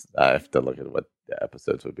ones. I have to look at what the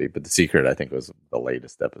episodes would be, but The Secret I think was the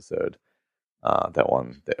latest episode. That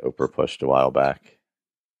one that Oprah pushed a while back,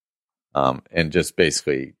 and just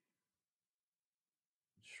basically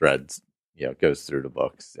shreds, goes through the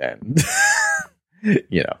books and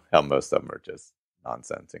how most of them are just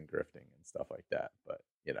nonsense and grifting and stuff like that. But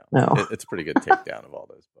it's a pretty good takedown of all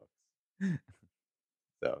those books.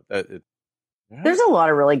 So there's a lot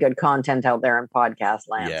of really good content out there in podcast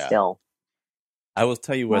land still. I will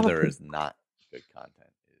tell you where there is not good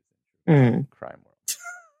content is in Crime World.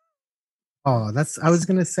 Oh, I was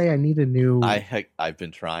gonna say I need a new. I've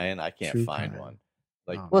been trying. I can't find one.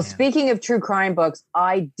 Well, speaking of true crime books,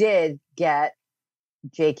 I did get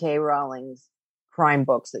J.K. Rowling's crime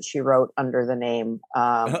books that she wrote under the name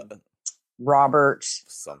Robert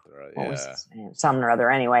something or other.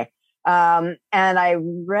 Anyway, and I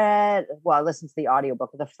listened to the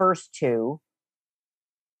audiobook of the first 2,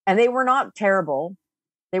 and they were not terrible.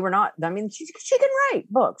 They were not. I mean, she can write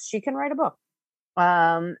books. She can write a book.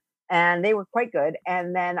 And they were quite good.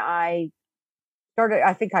 And then I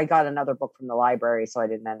think I got another book from the library, so I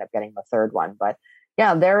didn't end up getting the third one. But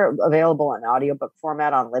yeah, they're available in audiobook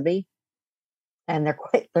format on Libby. And they're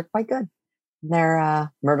quite good.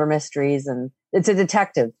 They're murder mysteries, and it's a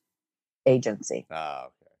detective agency. Oh,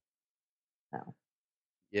 okay.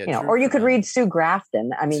 So, or you could read Sue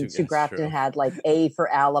Grafton. I mean, Sue Grafton true. had like A for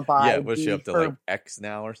alibi. Yeah, was she up to like X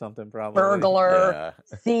now or something? Probably burglar.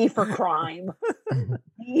 Yeah. C for crime.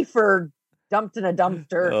 D for dumped in a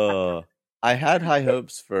dumpster. I had high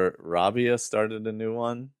hopes for Rabia. Started a new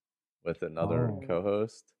one with another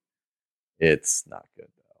co-host. It's not good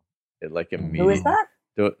though. It like immediately. Who is that?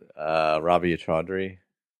 Rabia Chaudhry.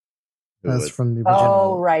 That's from the original.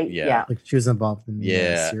 Oh, right. Yeah. Like she was involved in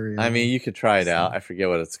the series. I mean, you could try it out. I forget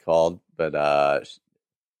what it's called, but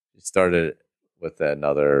she started with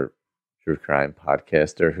another true crime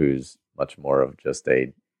podcaster who's much more of just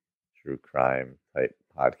a true crime type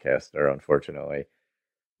podcaster, unfortunately.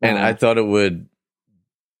 And I thought it would,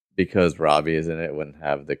 because Robbie is in it, wouldn't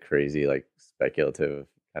have the crazy, like, speculative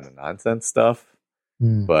kind of nonsense stuff.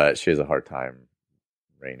 But she has a hard time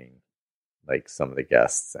reining, like, some of the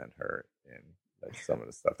guests and her in like, some of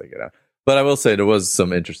the stuff they get out. But I will say there was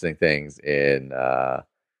some interesting things in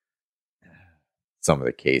some of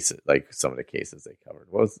the cases they covered.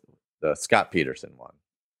 What was the Scott Peterson one?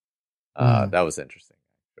 That was interesting,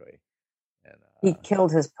 actually. And He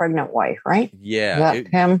killed his pregnant wife, right? yeah, Is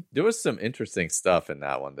that him? there was some interesting stuff in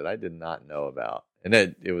that one that I did not know about, and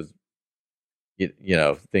it was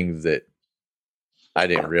things that I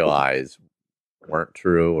didn't realize weren't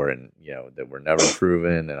true, or that were never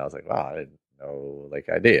proven, and I was like, wow, I didn't know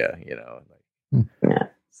idea, Hmm.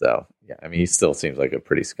 So yeah, I mean, he still seems like a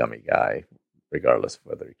pretty scummy guy, regardless of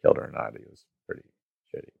whether he killed her or not. He was pretty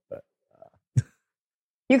shitty, but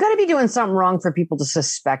You got to be doing something wrong for people to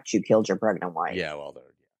suspect you killed your pregnant wife. yeah, well,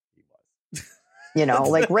 he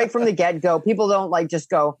was. Right from the get go, people don't just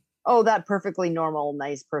go, "Oh, that perfectly normal,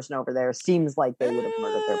 nice person over there seems like they would have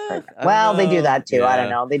murdered their pregnant." Well, they do that too. Yeah. I don't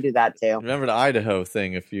know. They do that too. Remember the Idaho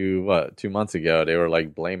thing 2 months ago? They were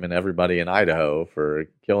blaming everybody in Idaho for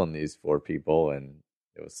killing these 4 people, and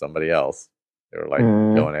it was somebody else. They were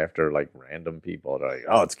going after random people. They're like,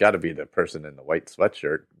 oh, it's got to be the person in the white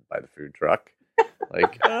sweatshirt by the food truck.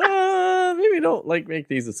 Maybe don't make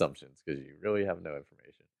these assumptions because you really have no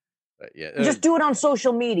information. But yeah, Just do it on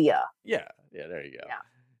social media. Yeah, there you go. Yeah.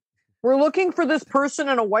 We're looking for this person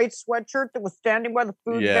in a white sweatshirt that was standing by the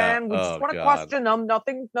food van. We just want to question them.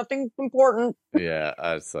 Nothing important. Yeah,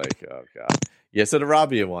 I was like, oh god. Yeah, so the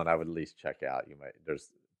Rabia one, I would at least check out. There's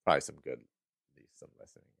probably some good, at least some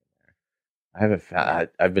listening in there. I haven't found.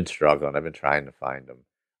 I've been struggling. I've been trying to find them.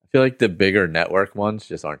 I feel like the bigger network ones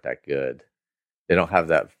just aren't that good. They don't have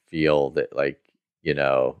that feel that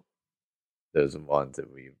those ones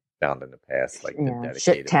that we found in the past, the dedicated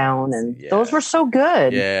Shit Town, ones. and those were so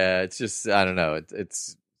good. Yeah, it's just I don't know.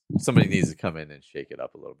 It's somebody needs to come in and shake it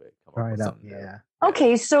up a little bit. Come up with something new.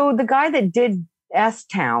 Okay, so the guy that did S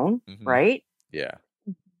Town, right? Yeah.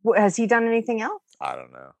 Has he done anything else? I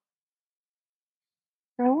don't know.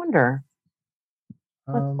 I wonder.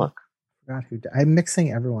 Let's look. Forgot who. I'm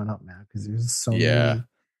mixing everyone up now because there's so many.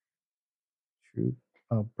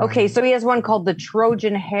 Okay, so he has one called the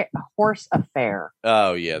Trojan Horse Affair.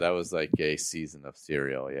 Oh yeah, that was a season of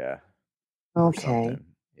Serial. Yeah. Okay.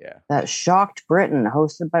 Yeah. That shocked Britain,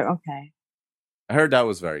 hosted by. Okay. I heard that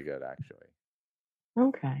was very good, actually.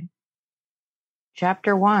 Okay.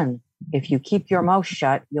 Chapter 1. If you keep your mouth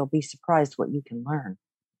shut, you'll be surprised what you can learn.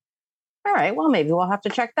 All right. Well, maybe we'll have to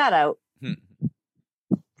check that out.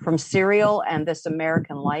 From Serial and This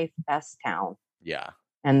American Life, S Town. Yeah.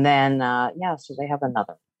 And then, so they have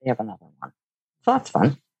another one. So that's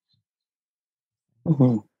fun.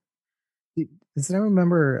 Mm-hmm. Does anyone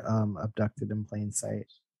remember Abducted in Plain Sight?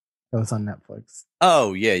 That was on Netflix.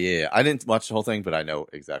 Oh, yeah. I didn't watch the whole thing, but I know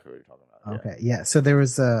exactly what you're talking about. Okay, yeah. So there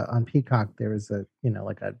was on Peacock, there was a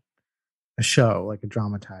show, a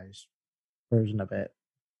dramatized version of it,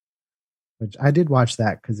 which I did watch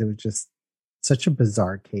that because it was just such a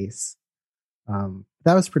bizarre case.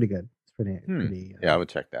 That was pretty good. Pretty. Yeah, I would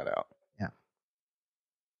check that out. Yeah.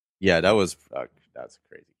 Yeah, that's a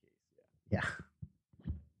crazy case. Yeah.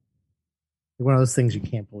 One of those things you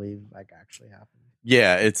can't believe actually happened.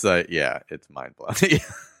 Yeah, it's it's mind blowing.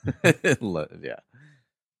 Yeah.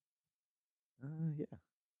 Yeah.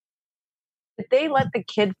 Did they let the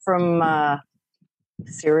kid from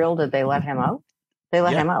Serial? Did they let him out? They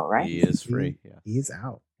let him out, right? He is free. Yeah, he's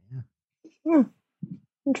out. Yeah.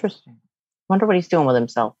 Interesting. Wonder what he's doing with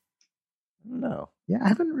himself. No. Yeah, I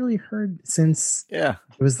haven't really heard since. Yeah,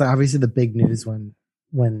 it was obviously the big news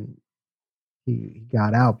when he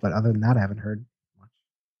got out, but other than that, I haven't heard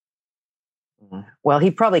much. Well, he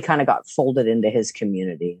probably kind of got folded into his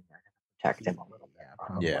community. Protect him a little bit.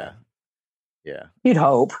 Probably. Yeah. You'd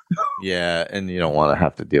hope. Yeah, and you don't want to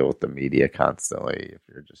have to deal with the media constantly if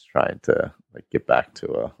you're just trying to get back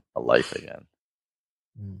to a life again.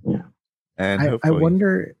 Yeah. And I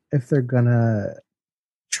wonder if they're gonna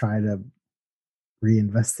try to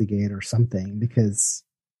reinvestigate or something because.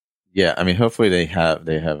 Yeah, I mean, hopefully they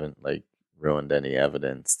haven't ruined any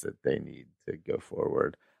evidence that they need to go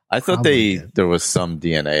forward. I thought there was some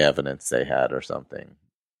DNA evidence they had or something,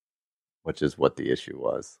 which is what the issue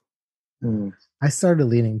was. I started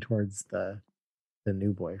leaning towards the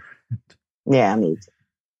new boyfriend. Yeah, me too.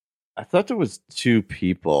 I thought there was 2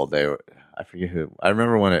 people. I forget who. I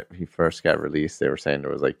remember when he first got released, they were saying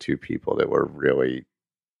there was 2 people that were really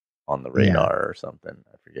on the radar or something.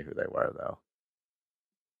 I forget who they were though.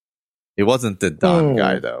 It wasn't the Don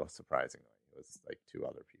guy though. Surprisingly, it was 2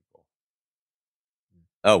 other people.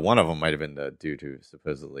 Oh, one of them might have been the dude who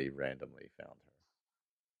supposedly randomly found her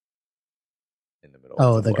in the middle.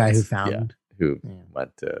 Oh, the guy who found, who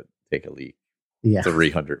went to take a leak. Yeah,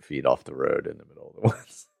 300 feet off the road in the middle of the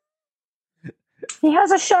woods. He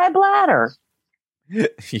has a shy bladder.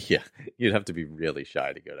 Yeah, you'd have to be really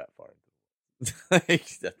shy to go that far.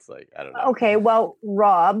 That's I don't know. Okay, well,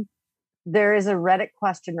 Rob, There is a Reddit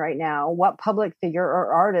question right now. What public figure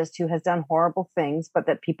or artist who has done horrible things, but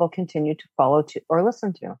that people continue to follow to or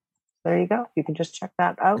listen to? There you go. You can just check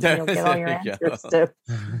that out. And you'll get all your answers to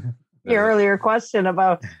your earlier question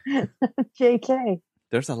about JK.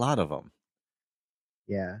 There's a lot of them.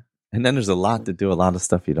 Yeah. And then there's a lot that do a lot of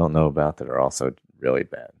stuff you don't know about that are also really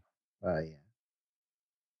bad. Yeah.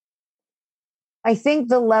 I think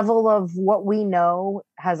the level of what we know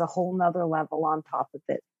has a whole nother level on top of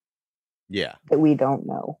it. Yeah. That we don't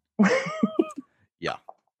know. Yeah.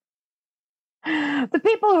 The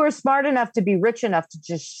people who are smart enough to be rich enough to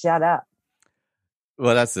just shut up.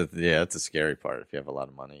 Well, that's the scary part. If you have a lot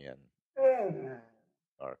of money and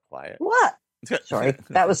are quiet. What? Sorry,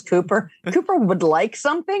 that was Cooper. Cooper would like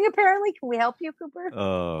something, apparently. Can we help you, Cooper?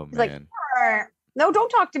 Oh, He's man. like, no, don't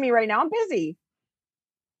talk to me right now. I'm busy.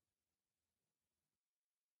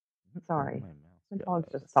 Sorry. My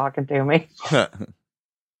dog's just talking to me. I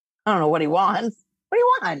don't know what he wants. What do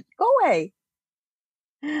you want? Go away.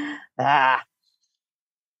 I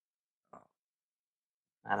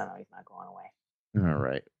don't know. He's not going away. All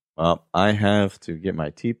right. Well, I have to get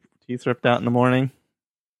my teeth ripped out in the morning.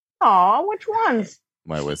 Oh, which ones?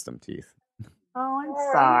 My wisdom teeth. Oh, I'm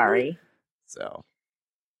sorry. So.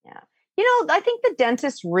 Yeah. You know, I think the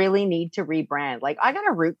dentists really need to rebrand. Like, I got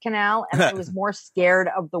a root canal, and I was more scared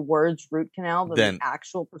of the words root canal than the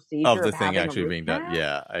actual procedure of the thing actually being done.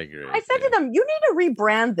 Yeah, I agree. I said to them, you need to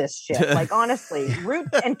rebrand this shit. Like, honestly, root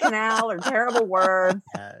and canal are terrible words.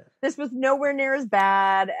 This was nowhere near as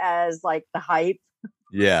bad as, like, the hype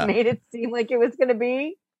made it seem like it was going to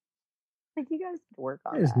be. Like, you guys could work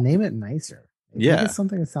on Just that. name it nicer. Yeah. It's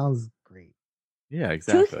something that sounds great. Yeah,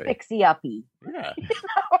 exactly. Tooth fixie-uppy. Yeah.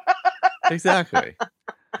 Exactly.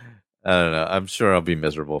 I don't know. I'm sure I'll be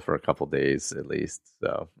miserable for a couple days at least.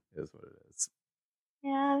 So it is what it is.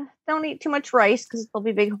 Yeah. Don't eat too much rice because there'll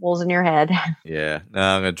be big holes in your head. Yeah. No,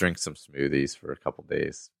 I'm going to drink some smoothies for a couple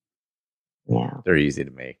days. Yeah. They're easy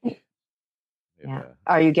to make. Yeah.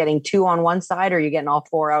 Are you getting 2 on one side or are you getting all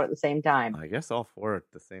 4 out at the same time? I guess all 4 at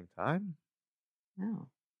the same time. Oh.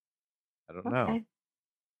 I don't know.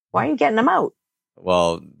 Why are you getting them out?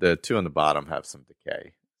 Well, the 2 on the bottom have some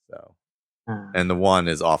decay. So. And the one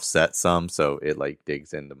is offset some, so it like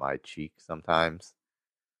digs into my cheek sometimes.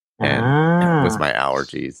 And with my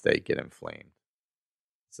allergies, they get inflamed.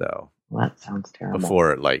 So that sounds terrible.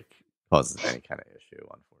 Before it like causes any kind of issue,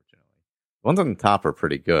 unfortunately. The ones on the top are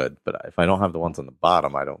pretty good, but if I don't have the ones on the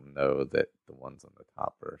bottom, I don't know that the ones on the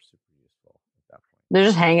top are super useful at that point. They're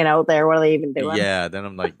just hanging out there. What are they even doing? Yeah, then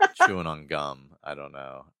I'm like chewing on gum. I don't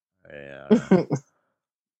know. Yeah.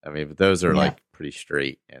 I mean, but those are like pretty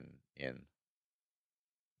straight and in.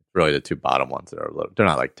 Really, the 2 bottom ones that are they're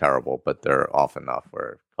not like terrible, but they're off enough where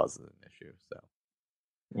it causes an issue. So,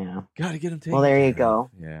 yeah, gotta get them taken. Well, there you go.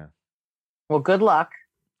 Yeah. Well, good luck.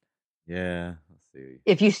 Yeah. Let's see.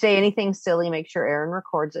 If you say anything silly, make sure Aaron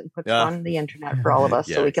records it and puts it on the internet for all of us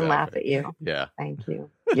so we can laugh at you. Yeah. Thank you.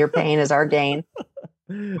 Your pain is our gain.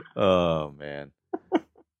 Oh man. Let's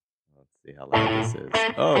see how loud this is.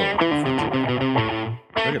 Oh,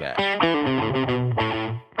 look at that.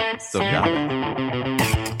 Still got it.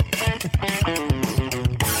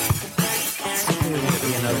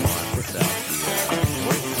 Another one without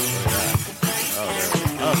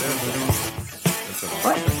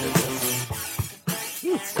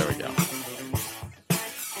there we go.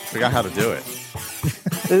 Forgot how to do it.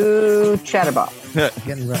 Ooh, chatterbox.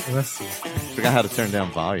 Getting rusty. Forgot how to turn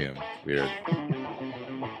down volume. Weird.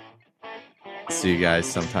 See you guys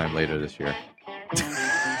sometime later this year.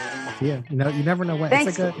 Yeah, you never know when.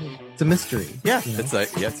 Thanks. It's a mystery. Yeah, you know? it's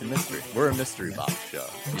a mystery. We're a mystery box show.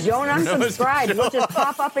 Don't unsubscribe. We'll just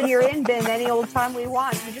pop up in your in bin any old time we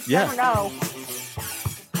want. You just never know.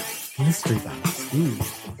 Mystery box. Ooh.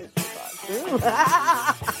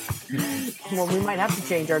 Well, we might have to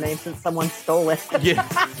change our name since someone stole it. Yeah.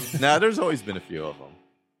 No, there's always been a few of them.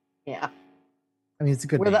 Yeah. I mean, it's a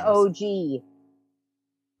good. We're name. the OG.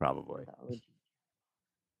 Probably. The OG.